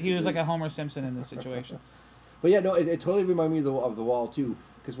significant. He was like a degrees. Homer Simpson in this situation. But yeah, no, it totally reminded me of the Wall too.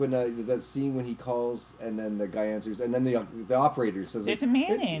 Because when that scene when he calls and then the guy answers and then the operator says, "There's a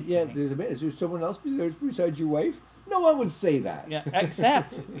man answering." Yeah, there's a man. Is there someone else besides your wife? No one would say that. Yeah,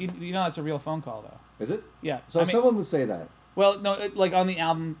 except you know that's a real phone call though. Is it? Yeah. So someone would say that. Well, no, like on the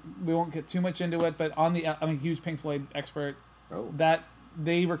album, we won't get too much into it, but I'm a huge Pink Floyd expert. Oh. That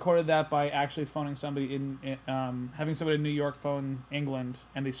they recorded that by actually phoning somebody having somebody in New York phone England,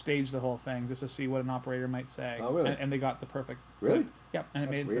 and they staged the whole thing just to see what an operator might say. Oh, really? And they got the perfect. Really? Yeah, and it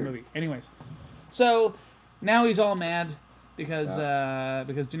made it into weird. the movie. Anyways, so now he's all mad because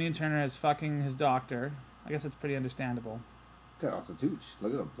Janine Turner is fucking his doctor. I guess it's pretty understandable. God, that's a Tooch.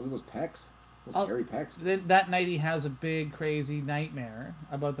 Look at him. Look at those pecs. Those hairy pecs. Then that night he has a big crazy nightmare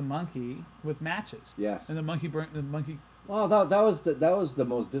about the monkey with matches. Yes. And the monkey burnt the monkey. Well, that was the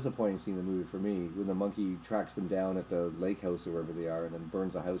most disappointing scene in the movie for me when the monkey tracks them down at the lake house or wherever they are and then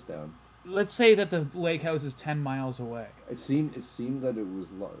burns the house down. Let's say that the lake house is 10 miles away. It seemed that it was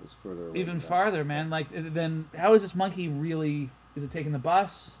further away. Even farther, man. Like, then how is this monkey really? Is it taking the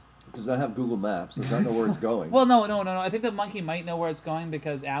bus? It does not have Google Maps. It does not know where it's going. Well, no. I think the monkey might know where it's going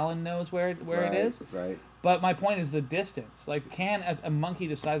because Alan knows where it is. Right. But my point is the distance. Like, can a monkey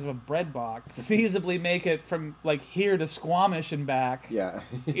the size of a bread box feasibly make it from like here to Squamish and back? Yeah.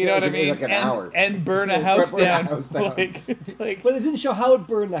 You know what I mean? Like an hour. And burn a house down. It's like. But it didn't show how it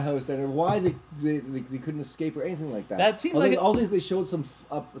burned the house down and why they couldn't escape or anything like that. That seemed like also they showed some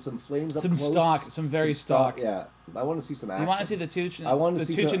flames up close. Some very stock. Yeah. I want to see some action. You want to see the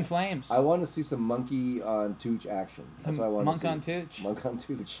Tooch? In flames. I want to see some monkey on Tooch action. That's what I want to see. Monk on Tooch. Monk on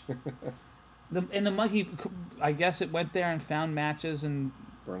Tooch. The monkey, I guess it went there and found matches and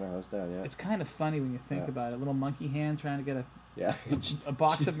burn the house down. Yeah. It's kind of funny when you think about it. A little monkey hand trying to get a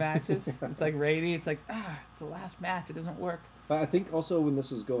box of matches. It's like Rady. It's like it's the last match. It doesn't work. But I think also when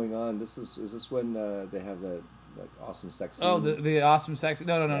this was going on, is this when they have like awesome sex scene. Oh, the awesome sex.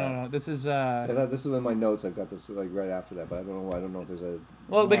 No. This is. I thought this is in my notes. I've got this like right after that, but I don't know why. I don't know if there's a.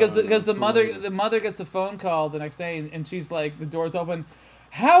 Well, because the mother gets the phone call the next day, and she's like, the door's open.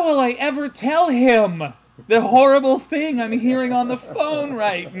 How will I ever tell him the horrible thing I'm hearing on the phone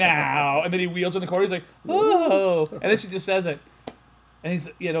right now? And then he wheels in the corner. He's like, oh, and then she just says it. And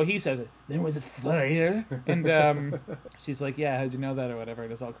he says it. There was a fire, and she's like, yeah, how'd you know that or whatever?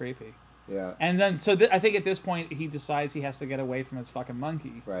 And it's all creepy. Yeah. And then, I think at this point he decides he has to get away from his fucking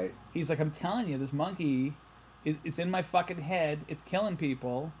monkey. Right. He's like, I'm telling you, this monkey, it's in my fucking head. It's killing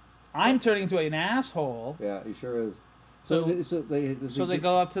people. I'm turning into an asshole. Yeah, he sure is. So they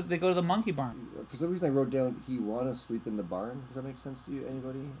go to the monkey barn. For some reason, I wrote down he wanted to sleep in the barn. Does that make sense to you?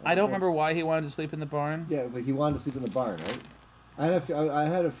 Anybody? I don't remember why he wanted to sleep in the barn. Yeah, but he wanted to sleep in the barn, right? I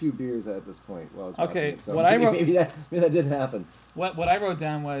had a few beers at this point while I was watching it. So maybe that did happen. What I wrote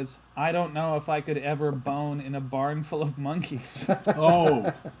down was, I don't know if I could ever bone in a barn full of monkeys.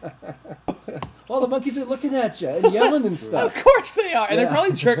 Oh. Well, the monkeys are looking at you and yelling and stuff. Of course they are, and they're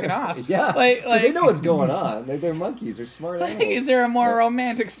probably jerking off. Yeah, like they know what's going on. They're monkeys. They're smart animals. Is there a more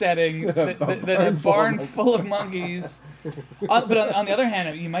romantic setting than a barn full of monkeys? But on the other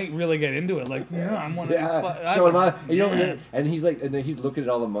hand, you might really get into it. Like, I'm one of these. Show him out. And he's like, and then he's looking at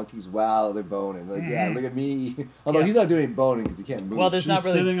all the monkeys while they're boning. Like, yeah, look at me. Although he's not doing any boning because he can't move. Well, there's not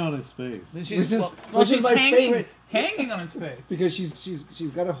really sitting on his face. She's my favorite. Hanging on his face. Because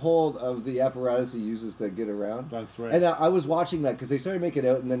she's got a hold of the apparatus he uses to get around. That's right. And I was watching that because they started making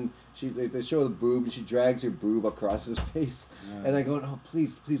out, and then they show the boob, and she drags her boob across his face. Yeah. And I go, oh,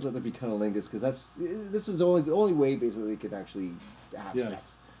 please let there be cunnilingus, because this is the only way basically they can actually have sex.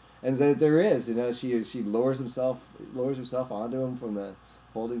 And there is, she lowers herself onto him from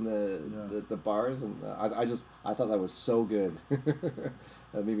holding the bars, and I thought that was so good.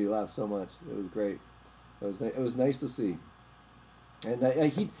 That made me laugh so much. It was great. It was nice to see. And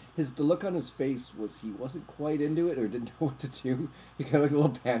the look on his face was he wasn't quite into it or didn't know what to do. He kind of looked a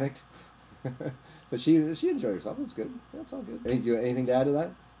little panicked. But she enjoyed herself. It was good. Yeah, it's all good. Anything to add to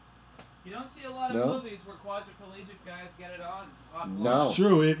that? You don't see a lot of movies where quadriplegic guys get it on. No. It's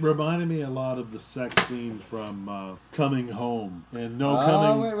true. It reminded me a lot of the sex scene from Coming Home. And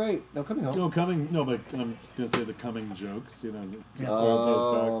right. No, Coming Home. But I'm just going to say the coming jokes, just throws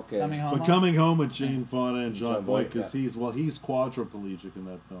those back. Okay. Coming Coming Home with Jane Fonda and John Boyd, because yeah. he's quadriplegic in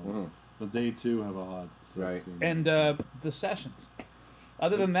that film. Mm-hmm. But they too have a hot sex scene. And The Sessions.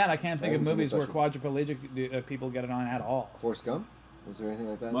 Other than that, I can't think of movies where quadriplegic people get it on at all. Forrest Gump? Was there anything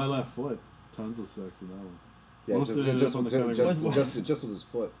like that? My Left Foot. Tons of sex in that one. Yeah, Most of it just with his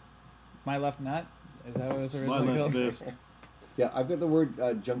foot. My Left Nut? Is that what it was originally My called? Left Fist. Yeah, I've got the word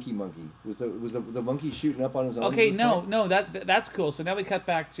junkie monkey. Was the monkey shooting up on his own? Okay, no, that's cool. So now we cut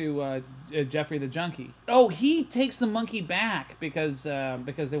back to Jeffrey the junkie. Oh, he takes the monkey back because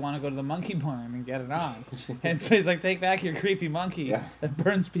they want to go to the monkey barn and get it on. And so he's like, take back your creepy monkey that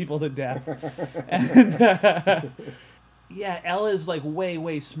burns people to death. And yeah, Ella's like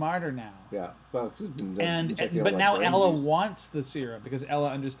way smarter now. Yeah, well, but now Ella wants the serum because Ella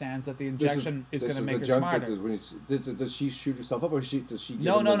understands that the injection is going to make her smarter. Does she shoot herself up, or does she?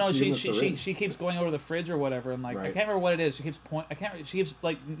 No. She keeps going over to the fridge or whatever, and I can't remember what it is. She keeps She keeps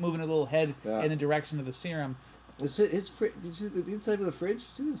like moving her little head in the direction of the serum. Did you see the inside of the fridge? You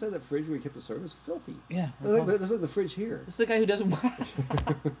see the inside of that fridge where he kept the syrup? It's filthy. Yeah. That's like the fridge here. This is the guy who doesn't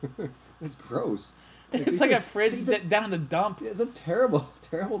wash. It's gross. It's like a fridge down in the dump. It's a terrible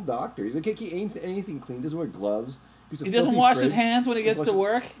doctor. He can't keep anything clean. Doesn't wear gloves. He doesn't wash his hands when he gets to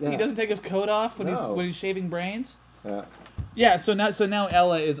work. Yeah. He doesn't take his coat off when he's shaving brains. Yeah. So now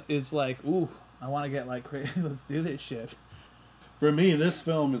Ella is like, ooh, I want to get like crazy. Let's do this shit. For me, this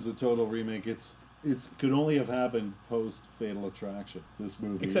film is a total remake. It could only have happened post Fatal Attraction. This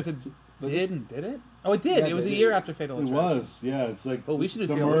movie. Except it didn't, did it? Oh, it did. Yeah, it was a year after Fatal Attraction. It was, yeah. It's like we should do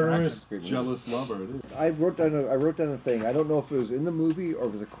the murderous, jealous lover. It is. I wrote down a thing. I don't know if it was in the movie or if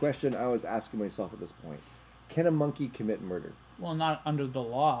it was a question I was asking myself at this point. Can a monkey commit murder? Well, not under the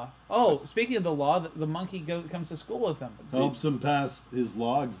law. Oh, speaking of the law, the monkey comes to school with him. Helps him pass his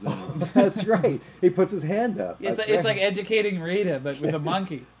logs in. That's right. He puts his hand up. It's like educating Rita, but with a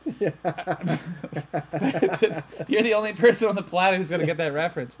monkey. Yeah. You're the only person on the planet who's going to get that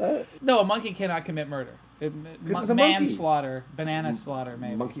reference. No, a monkey cannot commit murder. Manslaughter, banana slaughter,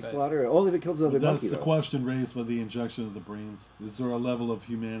 maybe. Monkey slaughter? Only if it kills another monkey. That's the question raised by the injection of the brains. Is there a level of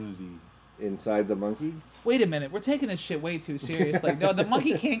humanity inside the monkey? Wait a minute, we're taking this shit way too seriously. No, the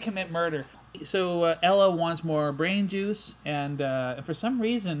monkey can't commit murder. So Ella wants more brain juice, and for some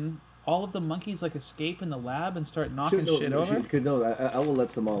reason, all of the monkeys like escape in the lab and start knocking shit over? Ella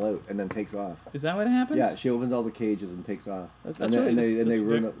lets them all out and then takes off. Is that what happens? Yeah, she opens all the cages and takes off. That's and they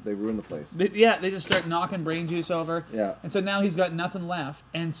ruin the place. They just start knocking brain juice over. Yeah. And so now he's got nothing left,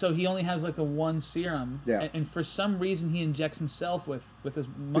 and so he only has like the one serum. Yeah. And for some reason he injects himself with his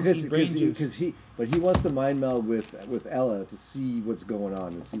monkey brain juice. Because he wants to mind meld with Ella to see what's going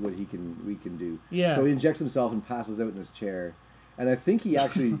on and see what we can do. Yeah. So he injects himself and passes out in his chair. And I think he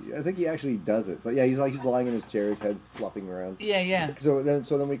actually does it. But yeah, he's lying in his chair, his head's flopping around. Yeah. So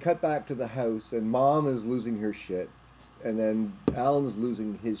then we cut back to the house, and Mom is losing her shit, and then Alan's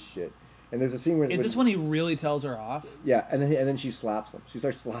losing his shit. And there's a scene where is this when he really tells her off? Yeah, and then she slaps him. She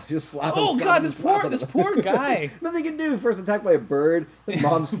starts slapping. Oh God, this poor guy. Nothing he can do. First attacked by a bird. Then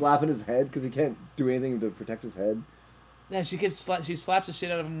Mom's slapping his head because he can't do anything to protect his head. Yeah, she slaps the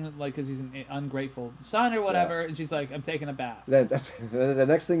shit out of him like because he's an ungrateful son or whatever, and she's like, "I'm taking a bath." Then the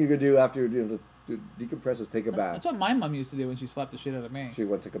next thing you could do after to decompress is take a bath. That's what my mom used to do when she slapped the shit out of me. She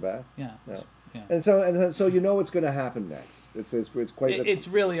went to take a bath. Yeah. And so you know what's going to happen next. It's quite. It's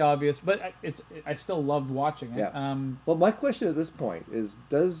really obvious, but I still loved watching it. Yeah. Well, my question at this point is: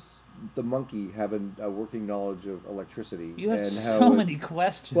 does the monkey have a working knowledge of electricity? You have so many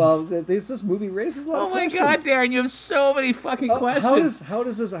questions. Well, this movie raises a lot of questions. Oh my God, Darren, you have so many fucking questions. How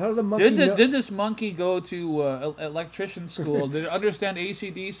does the monkey did this monkey go to electrician school? Did it understand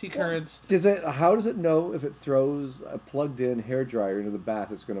AC/DC currents? How does it know if it throws a plugged-in hairdryer into the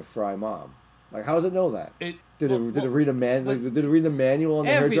bath, it's going to fry Mom? Like, how does it know that? Did it read a did it read the manual on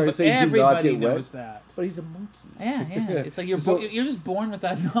the hairdryer saying do not get wet? Everybody knows that. But he's a monkey. Yeah. It's like you're just born with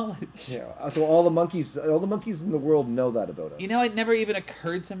that knowledge. Yeah. So all the monkeys in the world know that about us. You know, it never even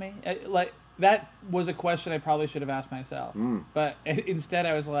occurred to me. Like that was a question I probably should have asked myself. But instead,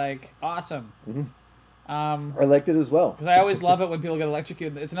 I was like, awesome. Mm-hmm. I liked it as well. Because I always love it when people get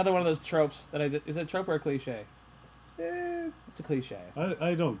electrocuted. It's another one of those tropes that is it a trope or a cliche? It's a cliche.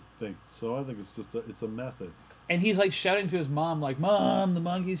 I don't think so. I think it's just it's a method. And he's like shouting to his mom, like, "Mom, the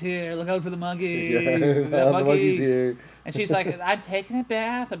monkey's here! Look out for the monkey! Yeah, the monkey's here!" And she's like, "I'm taking a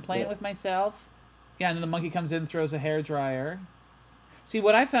bath. I'm playing with myself." Yeah, and then the monkey comes in, and throws a hairdryer. See,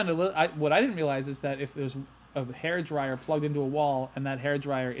 what I found what I didn't realize is that if there's a hairdryer plugged into a wall, and that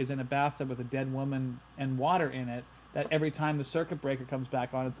hairdryer is in a bathtub with a dead woman and water in it, that every time the circuit breaker comes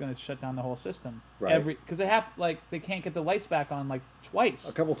back on, it's going to shut down the whole system. Right. Because they can't get the lights back on like twice.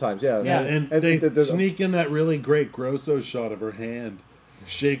 A couple times, yeah. And they sneak in that really great Grosso shot of her hand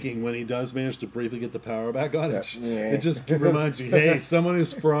shaking when he does manage to briefly get the power back on. It just reminds you, hey, someone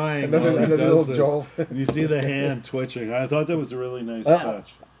is frying. Another little jolt. And you see the hand twitching. I thought that was a really nice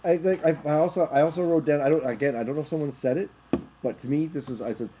touch. I also wrote down. I don't know if someone said it, but to me, I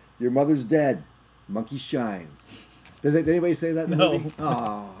said, your mother's dead. Monkey shines. Did anybody say that in the movie?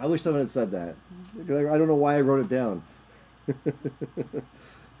 Oh, I wish someone had said that. I don't know why I wrote it down.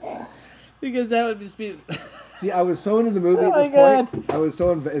 Because that would just be... See, I was so into the movie at this point. I was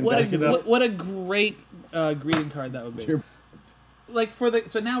so invested. What a great greeting card that would be. Like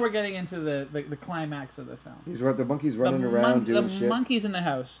so now we're getting into the climax of the film. The monkey's running around doing shit. The monkey's in the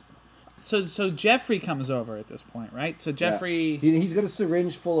house. So Jeffrey comes over at this point, right? So Jeffrey... Yeah. He's got a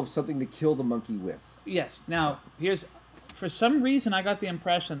syringe full of something to kill the monkey with. Yes. Now, for some reason, I got the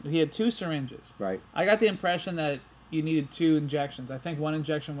impression he had 2 syringes. Right. I got the impression that you needed 2 injections. I think one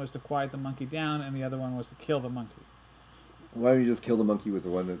injection was to quiet the monkey down, and the other one was to kill the monkey. Why don't you just kill the monkey with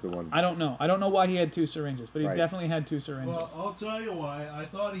the one? I don't know. I don't know why he had 2 syringes, but he definitely had 2 syringes. Well, I'll tell you why. I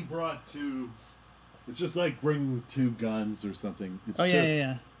thought he brought 2. It's just like bringing 2 guns or something. It's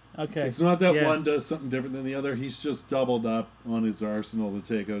yeah. Okay. It's not that one does something different than the other. He's just doubled up on his arsenal to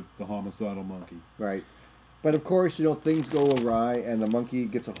take out the homicidal monkey. Right. But of course, things go awry, and the monkey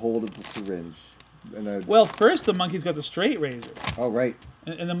gets a hold of the syringe. Well, first the monkey's got the straight razor. Oh, right.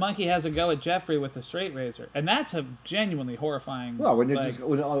 And the monkey has a go at Jeffrey with the straight razor, and that's a genuinely horrifying. Well, when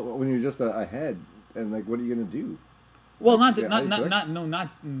you're just a head, and what are you gonna do? Well, not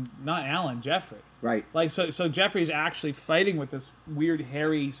Alan, Jeffrey. Right. Like so Jeffrey's actually fighting with this weird,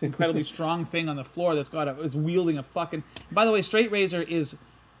 hairy, incredibly strong thing on the floor that's is wielding a fucking. By the way, straight razor is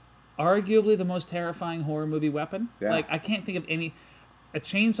arguably the most terrifying horror movie weapon. Yeah. Like I can't think of any. A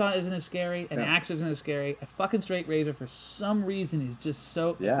chainsaw isn't as scary. An axe isn't as scary. A fucking straight razor, for some reason, is just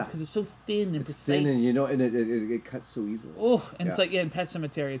so... Yeah. Because it's so thin and precise. Thin and, it cuts so easily. Oh, and it's like, in Pet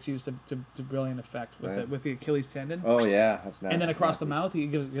Sematary, it's used to brilliant effect with the Achilles tendon. Oh, yeah. That's nice. And then across the mouth, he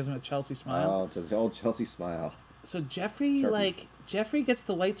gives him a Chelsea smile. Oh, the old Chelsea smile. So Jeffrey gets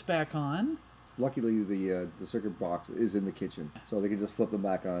the lights back on. luckily the circuit box is in the kitchen, so they can just flip them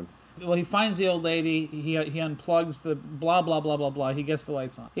back on. Well, he finds the old lady. He unplugs the blah blah blah blah blah. He gets the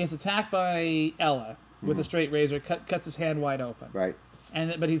lights on. He gets attacked by Ella with a straight razor. Cuts his hand wide open. Right.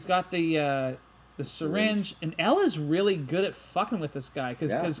 But he's got the syringe, and Ella's really good at fucking with this guy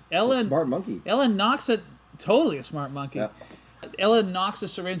because Ella, smart monkey. Ella knocks it. Totally a smart monkey. Yeah. Ella knocks the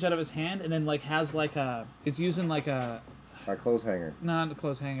syringe out of his hand and then has is using a clothes hanger. Not a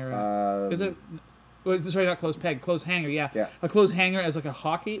clothes hanger. Is it? Well, sorry, not clothes peg, clothes hanger. Yeah. A clothes hanger as a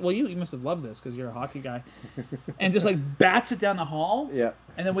hockey. Well, you must have loved this because you're a hockey guy. And just bats it down the hall. Yeah.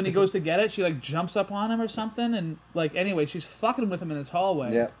 And then when he goes to get it, she jumps up on him or something. And anyway, she's fucking with him in his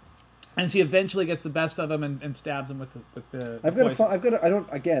hallway. Yeah. And she eventually gets the best of him and stabs him with the.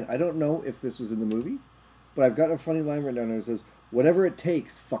 I don't know if this was in the movie, but I've got a funny line right down there that says, "Whatever it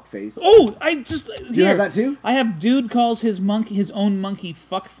takes, fuckface." Oh, You have that too? I have dude calls his own monkey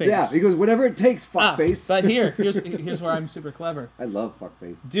fuckface. Yeah, he goes, "Whatever it takes, fuckface." But here's where I'm super clever. I love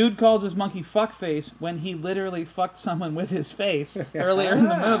fuckface. Dude calls his monkey fuckface when he literally fucked someone with his face earlier in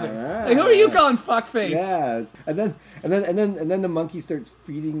the movie. Who are you calling fuckface? Yes, and then the monkey starts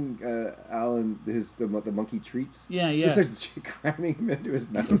feeding Alan the monkey treats. Yeah. Just starts cramming him into his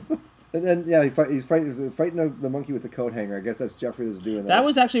mouth. And then he's fighting the monkey with the coat hanger. I guess that's Jeffrey that's doing that. That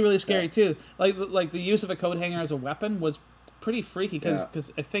was actually really scary too. Like the use of a coat hanger as a weapon was pretty freaky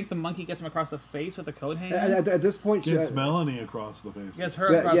because I think the monkey gets him across the face with a coat hanger. And at this point, gets Melanie across the face. Gets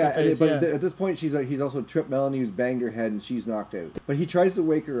her across the face. But at this point, he's also tripped Melanie, who's banged her head, and she's knocked out. But he tries to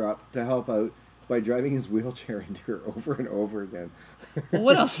wake her up to help out by driving his wheelchair into her over and over again. Well,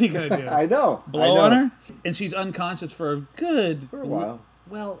 what else are you gonna do? I know. Blow on her, and she's unconscious for a while.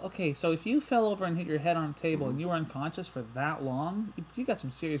 Well, okay, so if you fell over and hit your head on a table and you were unconscious for that long, you got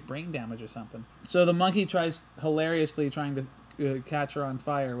some serious brain damage or something. So the monkey tries trying to catch her on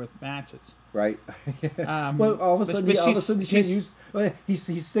fire with matches. Right. Well, all of a sudden he can't use. Well,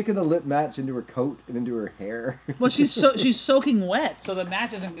 he's sticking a lit match into her coat and into her hair. Well, she's soaking wet, so the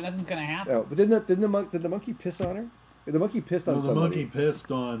match nothing's gonna happen. Oh, but did the monkey piss on her? The monkey pissed on somebody. The monkey pissed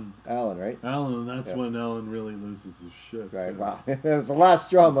on Alan, right? Alan, and that's when Alan really loses his shit. Right, wow. It's the last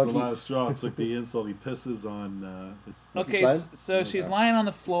straw, monkey. It's the last straw. It's like the insult. He pisses on... Okay, so she's lying on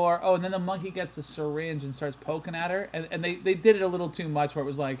the floor. Oh, and then the monkey gets a syringe and starts poking at her. And they did it a little too much where it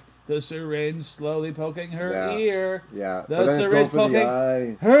was like, the syringe slowly poking her ear. Yeah. The syringe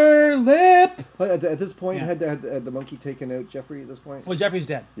poking her lip. But at this point, had the monkey taken out Jeffrey at this point? Well, Jeffrey's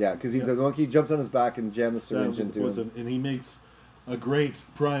dead. Yeah, because the monkey jumps on his back and jams the syringe into him. And he makes a great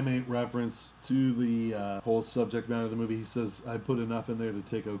primate reference to the whole subject matter of the movie. He says, I put enough in there to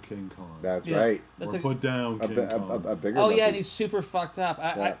take out King Kong. That's right. Or put down King Kong. A bigger monkey. Yeah, and he's super fucked up.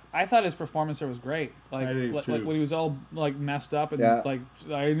 I thought his performance there was great. Like when he was all messed up and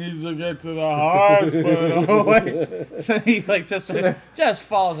I need to get to the hospital. He just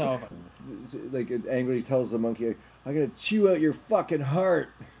falls over. Like angrily tells the monkey, I'm gonna chew out your fucking heart.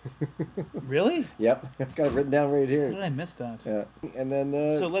 Really? Yep. I've got it written down right here. How did I miss that? Yeah. And then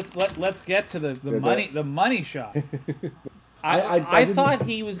so let's get to the money shot. I thought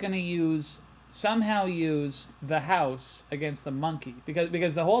he was gonna somehow use the house against the monkey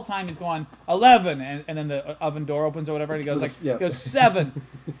because the whole time he's going 11 and then the oven door opens or whatever and he goes he goes 7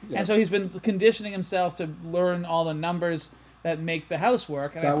 and so he's been conditioning himself to learn all the numbers that make the house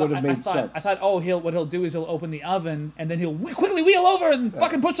work. And that would have made sense. I thought, what he'll do is he'll open the oven and then he'll quickly wheel over and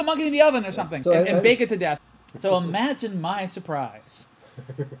fucking push the monkey in the oven or something and bake it to death. So imagine my surprise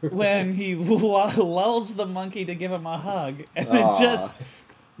when he lulls the monkey to give him a hug and then just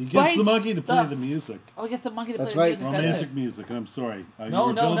he gets the monkey to play the music. Oh, he gets the monkey to play the music. Romantic music. I'm sorry. No, you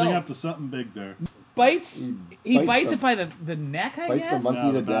were building up to something big there. He bites it by the neck, I guess. Bites the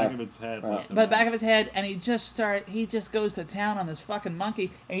monkey to the back of its head. By the back of his head, and he just goes to town on this fucking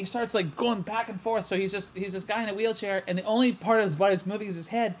monkey, and he starts going back and forth. So he's this guy in a wheelchair, and the only part of his body that's moving is his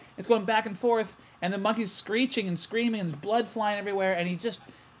head. It's going back and forth, and the monkey's screeching and screaming, and there's blood flying everywhere, and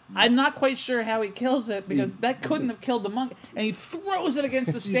I'm not quite sure how he kills it because that couldn't have killed the monkey. And he throws it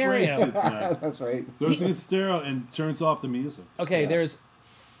against the stereo. That's right. Throws it against the stereo and turns off the music. Okay, there's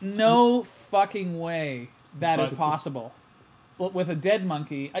no fucking way that is possible. With a dead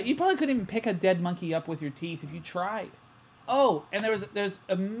monkey, you probably couldn't even pick a dead monkey up with your teeth if you tried. Oh, and there's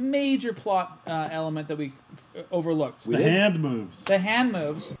a major plot element that we overlooked. The hand moves. The hand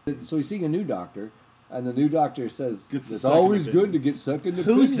moves. So he's seeing a new doctor. And the new doctor says, it's always good to get second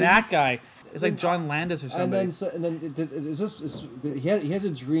opinions. Who's that guy? It's like John Landis or something. And then he has a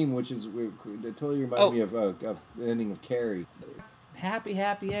dream, which is that totally reminded me of the ending of Carrie. Happy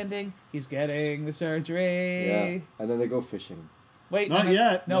ending. He's getting the surgery. Yeah. And then they go fishing. Wait, Not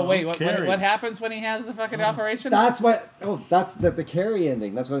yet. No, wait. What Carrie. happens when he has the fucking operation? That's the Carrie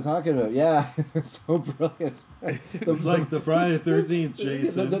ending. That's what I'm talking about. Yeah, it's so brilliant. It's like the Friday the 13th,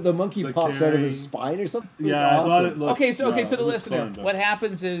 Jason. The monkey pops out of Carrie. his spine or something. Yeah, awesome. I thought it looked. Okay, to the it was listener, fun, but- what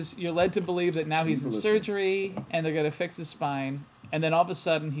happens is you're led to believe that now he's in listener. surgery and they're gonna fix his spine, and then all of a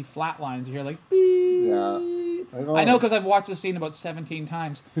sudden he flatlines. You hear like, beep. Yeah. I know because I've watched this scene about 17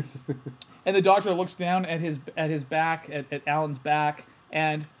 times. And the doctor looks down at his back, at Alan's back,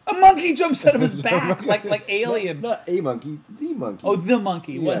 and a monkey jumps out of his back, like Alien. Not a monkey, the monkey. Oh, the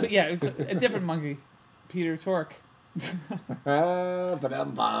monkey. Yes. Yeah, it's a different monkey. Peter Tork. I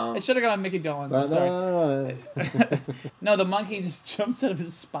should have gone Mickey Dolenz. I'm sorry. No, the monkey just jumps out of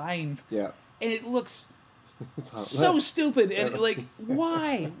his spine. Yeah. And it looks so stupid. And like,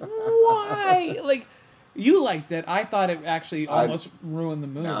 why? Why? Like, you liked it. I thought it actually almost ruined the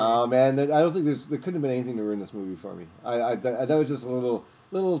movie. No, man. I don't think there couldn't have been anything to ruin this movie for me. That was just a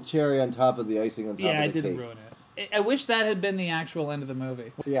little cherry on top of the icing on top of the cake. Yeah, it didn't ruin it. I wish that had been the actual end of the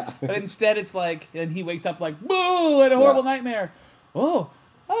movie. Yeah. But instead it's like, and he wakes up like, boo, and a horrible nightmare.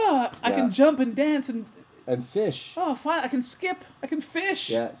 I can jump and dance and fish. Oh, fine, I can skip. I can fish.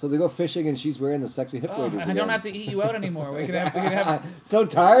 Yeah, so they go fishing and she's wearing the sexy hip waders and I don't have to eat you out anymore. We can have So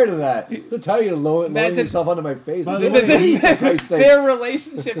tired of that. So tired of lowering yourself onto my face. Their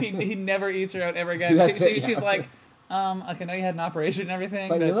relationship, he never eats her out ever again. She's like, I know you had an operation and everything.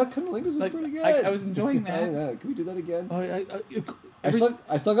 But that cunnilingus is pretty good. I was enjoying that. Can we do that again?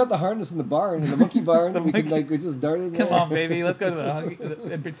 I still got the harness in the barn, in the monkey barn. We just dart in there. Come on, baby, let's go to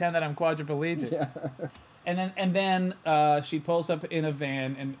the and pretend that I'm quadriplegic. Yeah. And then she pulls up in a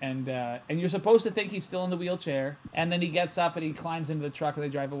van, and you're supposed to think he's still in the wheelchair, and then he gets up and he climbs into the truck and they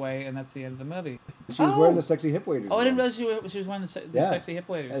drive away, and that's the end of the movie. She was wearing the sexy hip waders. Oh, I didn't realize she was wearing the sexy hip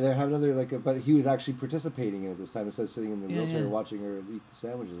waders. And they have another but he was actually participating in it this time instead of sitting in the wheelchair watching her eat the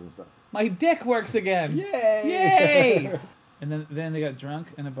sandwiches and stuff. My dick works again! Yay! Yay! And then they got drunk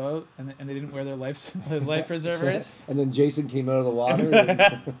in a boat, and they didn't wear their life preservers. And then Jason came out of the water.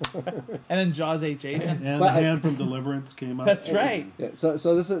 And then Jaws ate Jason. And the hand from Deliverance came out. That's right. Yeah, so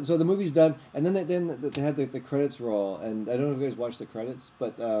the movie's done, and then they had the credits roll, and I don't know if you guys watched the credits,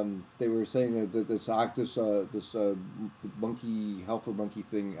 but they were saying that this monkey helper monkey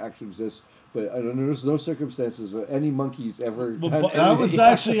thing actually exists. But there's no circumstances where any monkeys ever. That was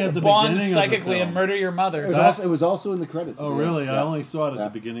actually at the beginning psychically of the film. and murder your mother. It was also in the credits. Oh, really? Yeah. I only saw it at the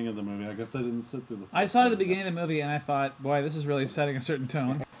beginning of the movie. I guess I didn't sit through the. I saw it at the beginning of the movie, and I thought, boy, this is really setting a certain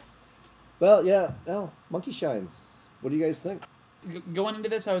tone. Well, yeah. No, Monkey Shines. What do you guys think? Going into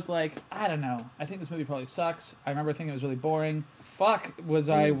this, I was like, I don't know. I think this movie probably sucks. I remember thinking it was really boring. Fuck, was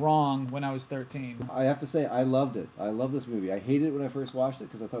I wrong when I was 13. I have to say, I loved it. I love this movie. I hated it when I first watched it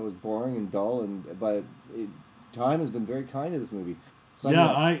because I thought it was boring and dull. But time has been very kind to this movie.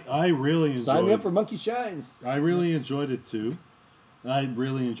 I really enjoyed it. Sign me up for Monkey Shines. I really enjoyed it too. I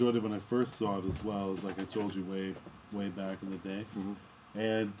really enjoyed it when I first saw it as well, like I told you way back in the day. Mm-hmm.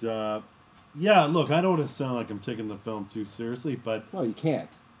 And look, I don't want to sound like I'm taking the film too seriously, but no, you can't.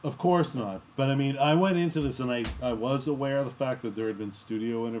 Of course not. But I mean, I went into this and I was aware of the fact that there had been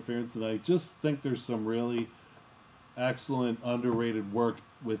studio interference, and I just think there's some really excellent underrated work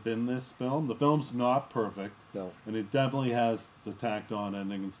within this film. The film's not perfect. No. And it definitely has the tacked on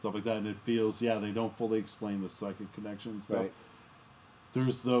ending and stuff like that, and it feels, they don't fully explain the psychic connection and stuff. Right.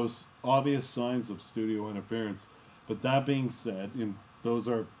 There's those obvious signs of studio interference. But that being said, those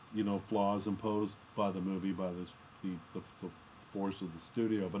are, flaws imposed by the movie, by the force of the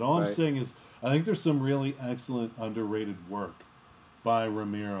studio. But all I'm saying is, I think there's some really excellent underrated work by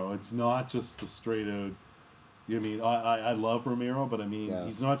Romero. It's not just the straight out. I love Romero, but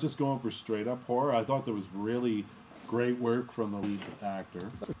he's not just going for straight up horror. I thought there was really great work from the lead actor.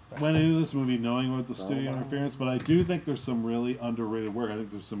 Went into this movie knowing about the studio interference, but I do think there's some really underrated work. I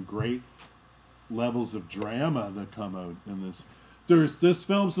think there's some great levels of drama that come out in this. This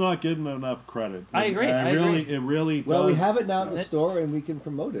film's not getting enough credit. I agree. It really does. Well, we have it now at the store, and we can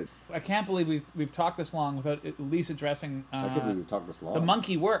promote it. I can't believe we've talked this long without at least addressing. I can't believe we've talked this long. The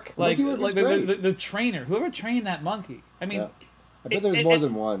monkey work, the trainer, whoever trained that monkey. I mean, I bet there's more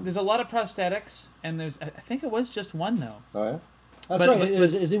than one. There's a lot of prosthetics, and I think it was just one though. Oh yeah, that's right.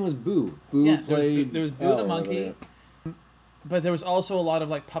 His name was Boo. Boo played. There was Boo the monkey. But there was also a lot of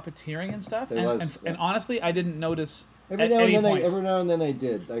puppeteering and stuff. And honestly, I didn't notice. Every now and then I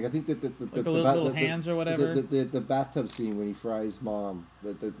did. Like I think that the little hands or whatever. The bathtub scene when he fries mom.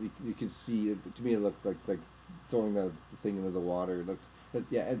 That you could see. To me, it looked like throwing the thing into the water. It looked. But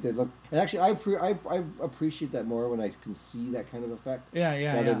yeah, it did look. And actually, I appreciate that more when I can see that kind of effect.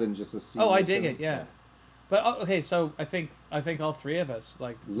 Yeah. Rather than just a scene. Oh, I dig it. Yeah. But okay, so I think I think all three of us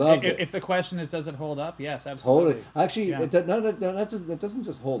Loved it. If the question is, does it hold up? Yes, absolutely. Totally. Actually, Yeah. it doesn't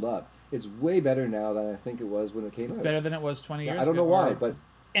just hold up. It's way better now than I think it was when it came out. It's better than it was 20 years ago. I don't know why, but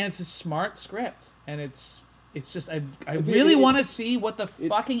and it's a smart script, and it's just I really want to see what the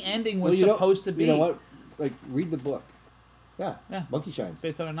fucking ending was supposed to be. You know what? Like, read the book. Yeah. Monkey Shines. It's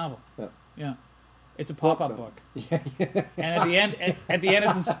based on a novel. Yeah. Yeah. It's a pop-up book. Yeah. And at the end,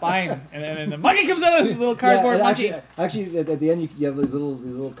 it's a spine, and then the monkey comes out of the little cardboard monkey. Actually, at the end, you have these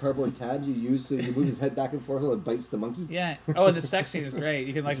little cardboard tabs you use, so you move his head back and forth, and it bites the monkey. Yeah. Oh, and the sex scene is great.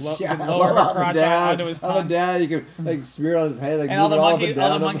 You can you can lower her crotch onto his tongue. Dad, you can smear it on his head, and all the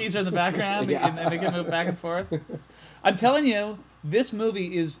monkeys are in the background, and they can move back and forth. I'm telling you, this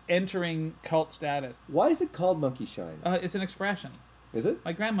movie is entering cult status. Why is it called Monkey Shines? It's an expression. Is it?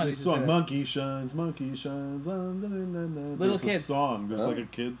 My grandmother used to say that. Monkey shines, monkey shines. Little There's kids. A song. There's like a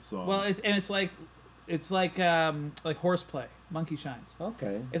kid's song. Well, it's like horseplay. Monkey shines.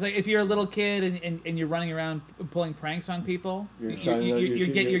 Okay. It's like if you're a little kid and you're running around pulling pranks on people, you're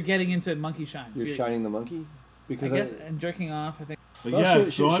getting into monkey shines. You're shining the monkey. Because I guess and jerking off. I think. But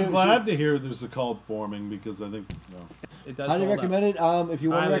I'm glad to hear there's a cult forming because I think it does. Highly recommend it. If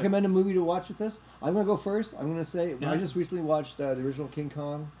you want to recommend a movie to watch with this, I'm gonna go first. I'm gonna say I just recently watched the original King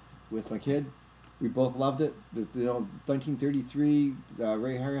Kong with my kid. We both loved it. 1933,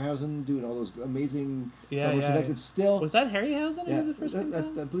 Ray Harryhausen doing all those amazing stuff. It's still was that Harryhausen? Yeah, the first King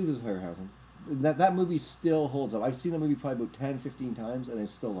Kong? I believe it was Harryhausen. That movie still holds up. I've seen that movie probably about 10, 15 times, and I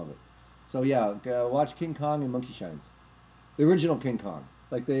still love it. So yeah, watch King Kong and Monkey Shines. The original King Kong.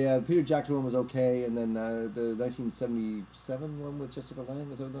 Like the Peter Jackson one was okay, and then the 1977 one with Jessica Lange,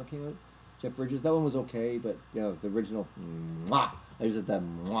 is that when that came out? Jeff Bridges, that one was okay, but the original, mwah, I used that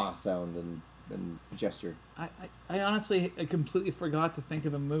mwah sound and gesture. I honestly completely forgot to think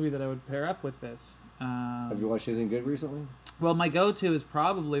of a movie that I would pair up with this. Have you watched anything good recently? Well, my go-to is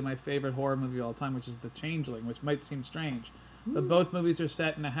probably my favorite horror movie of all time, which is The Changeling, which might seem strange. But both movies are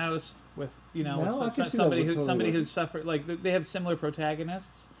set in a house with somebody who's suffered, like they have similar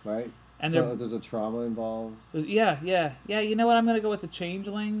protagonists. Right. And so there's a trauma involved. Yeah. You know what? I'm gonna go with The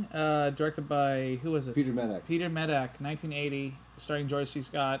Changeling, directed by who was it? Peter Medak, 1980, starring George C.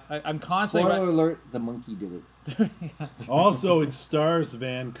 Scott. I'm constantly. Spoiler alert: the monkey did it. Also, it stars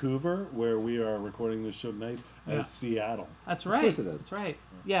Vancouver, where we are recording this show tonight, as Seattle. That's right. Of course it is. That's right.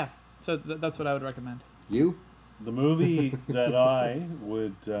 Yeah. So that's what I would recommend. You? The movie that I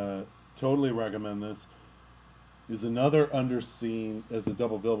would totally recommend this is another underseen, as a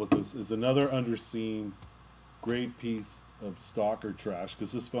double bill with this, is another underseen great piece of stalker trash,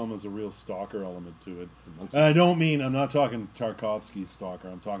 because this film has a real stalker element to it. And I'm not talking Tarkovsky stalker,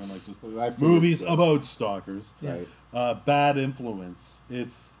 I'm talking like just movies about stalkers. Right. Bad Influence.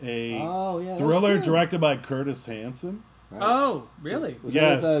 It's a thriller directed by Curtis Hanson. Right. Oh, really? Was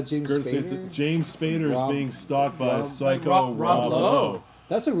yes. That with, James Spader? James Spader is being stalked by a psycho Rob Lowe.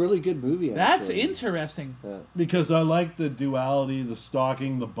 That's a really good movie. That's interesting. Yeah. Because I like the duality, the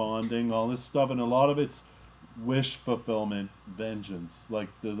stalking, the bonding, all this stuff, and a lot of it's wish fulfillment, vengeance. Like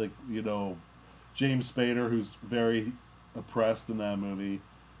James Spader, who's very oppressed in that movie,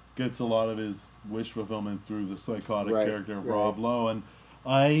 gets a lot of his wish fulfillment through the psychotic character of Rob Lowe, and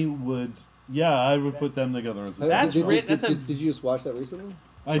I would put them together as a Did you just watch that recently?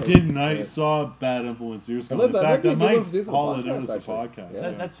 I didn't. I saw Bad Influence years ago. In fact, I might haul it out as a podcast. Yeah.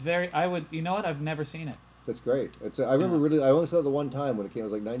 That's very. I would. You know what? I've never seen it. That's great. I remember I only saw it the one time when it came.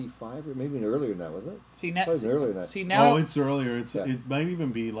 It was like 95 or maybe earlier than that, wasn't it? Earlier than that. Now. Oh, it's earlier. It might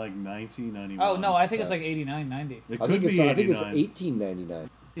even be like 1991. Oh no, I think it's like 89, 90. It could be 89. I think it's 1899.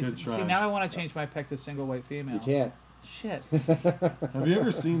 See, now I want to change my pick to single white female. You can't. Shit. Have you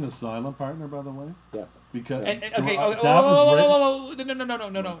ever seen The Silent Partner, by the way? Yes. Because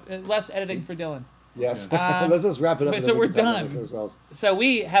no. Less editing for Dylan. Yes. Let's just wrap it up. So we're done. So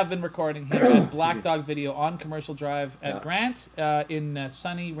we have been recording here at Black Dog Video on Commercial Drive at Grant in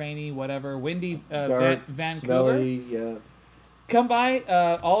sunny, rainy, whatever, windy dark, Vancouver. Smelly, Come by.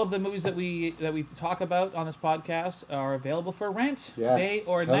 All of the movies that we talk about on this podcast are available for rent, day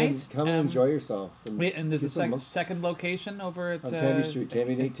or night. Come and enjoy yourself. And there's a second location over at Canby Street,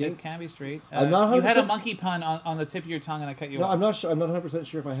 Canby 18th. Canby Street. I'm not 100%. You had a monkey pun on the tip of your tongue, and I cut you off. No, I'm not sure. I'm not 100%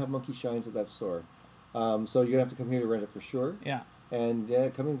 sure if I have Monkey Shines at that store. So you're gonna have to come here to rent it for sure. Yeah. And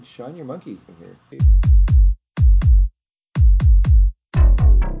come and shine your monkey in here.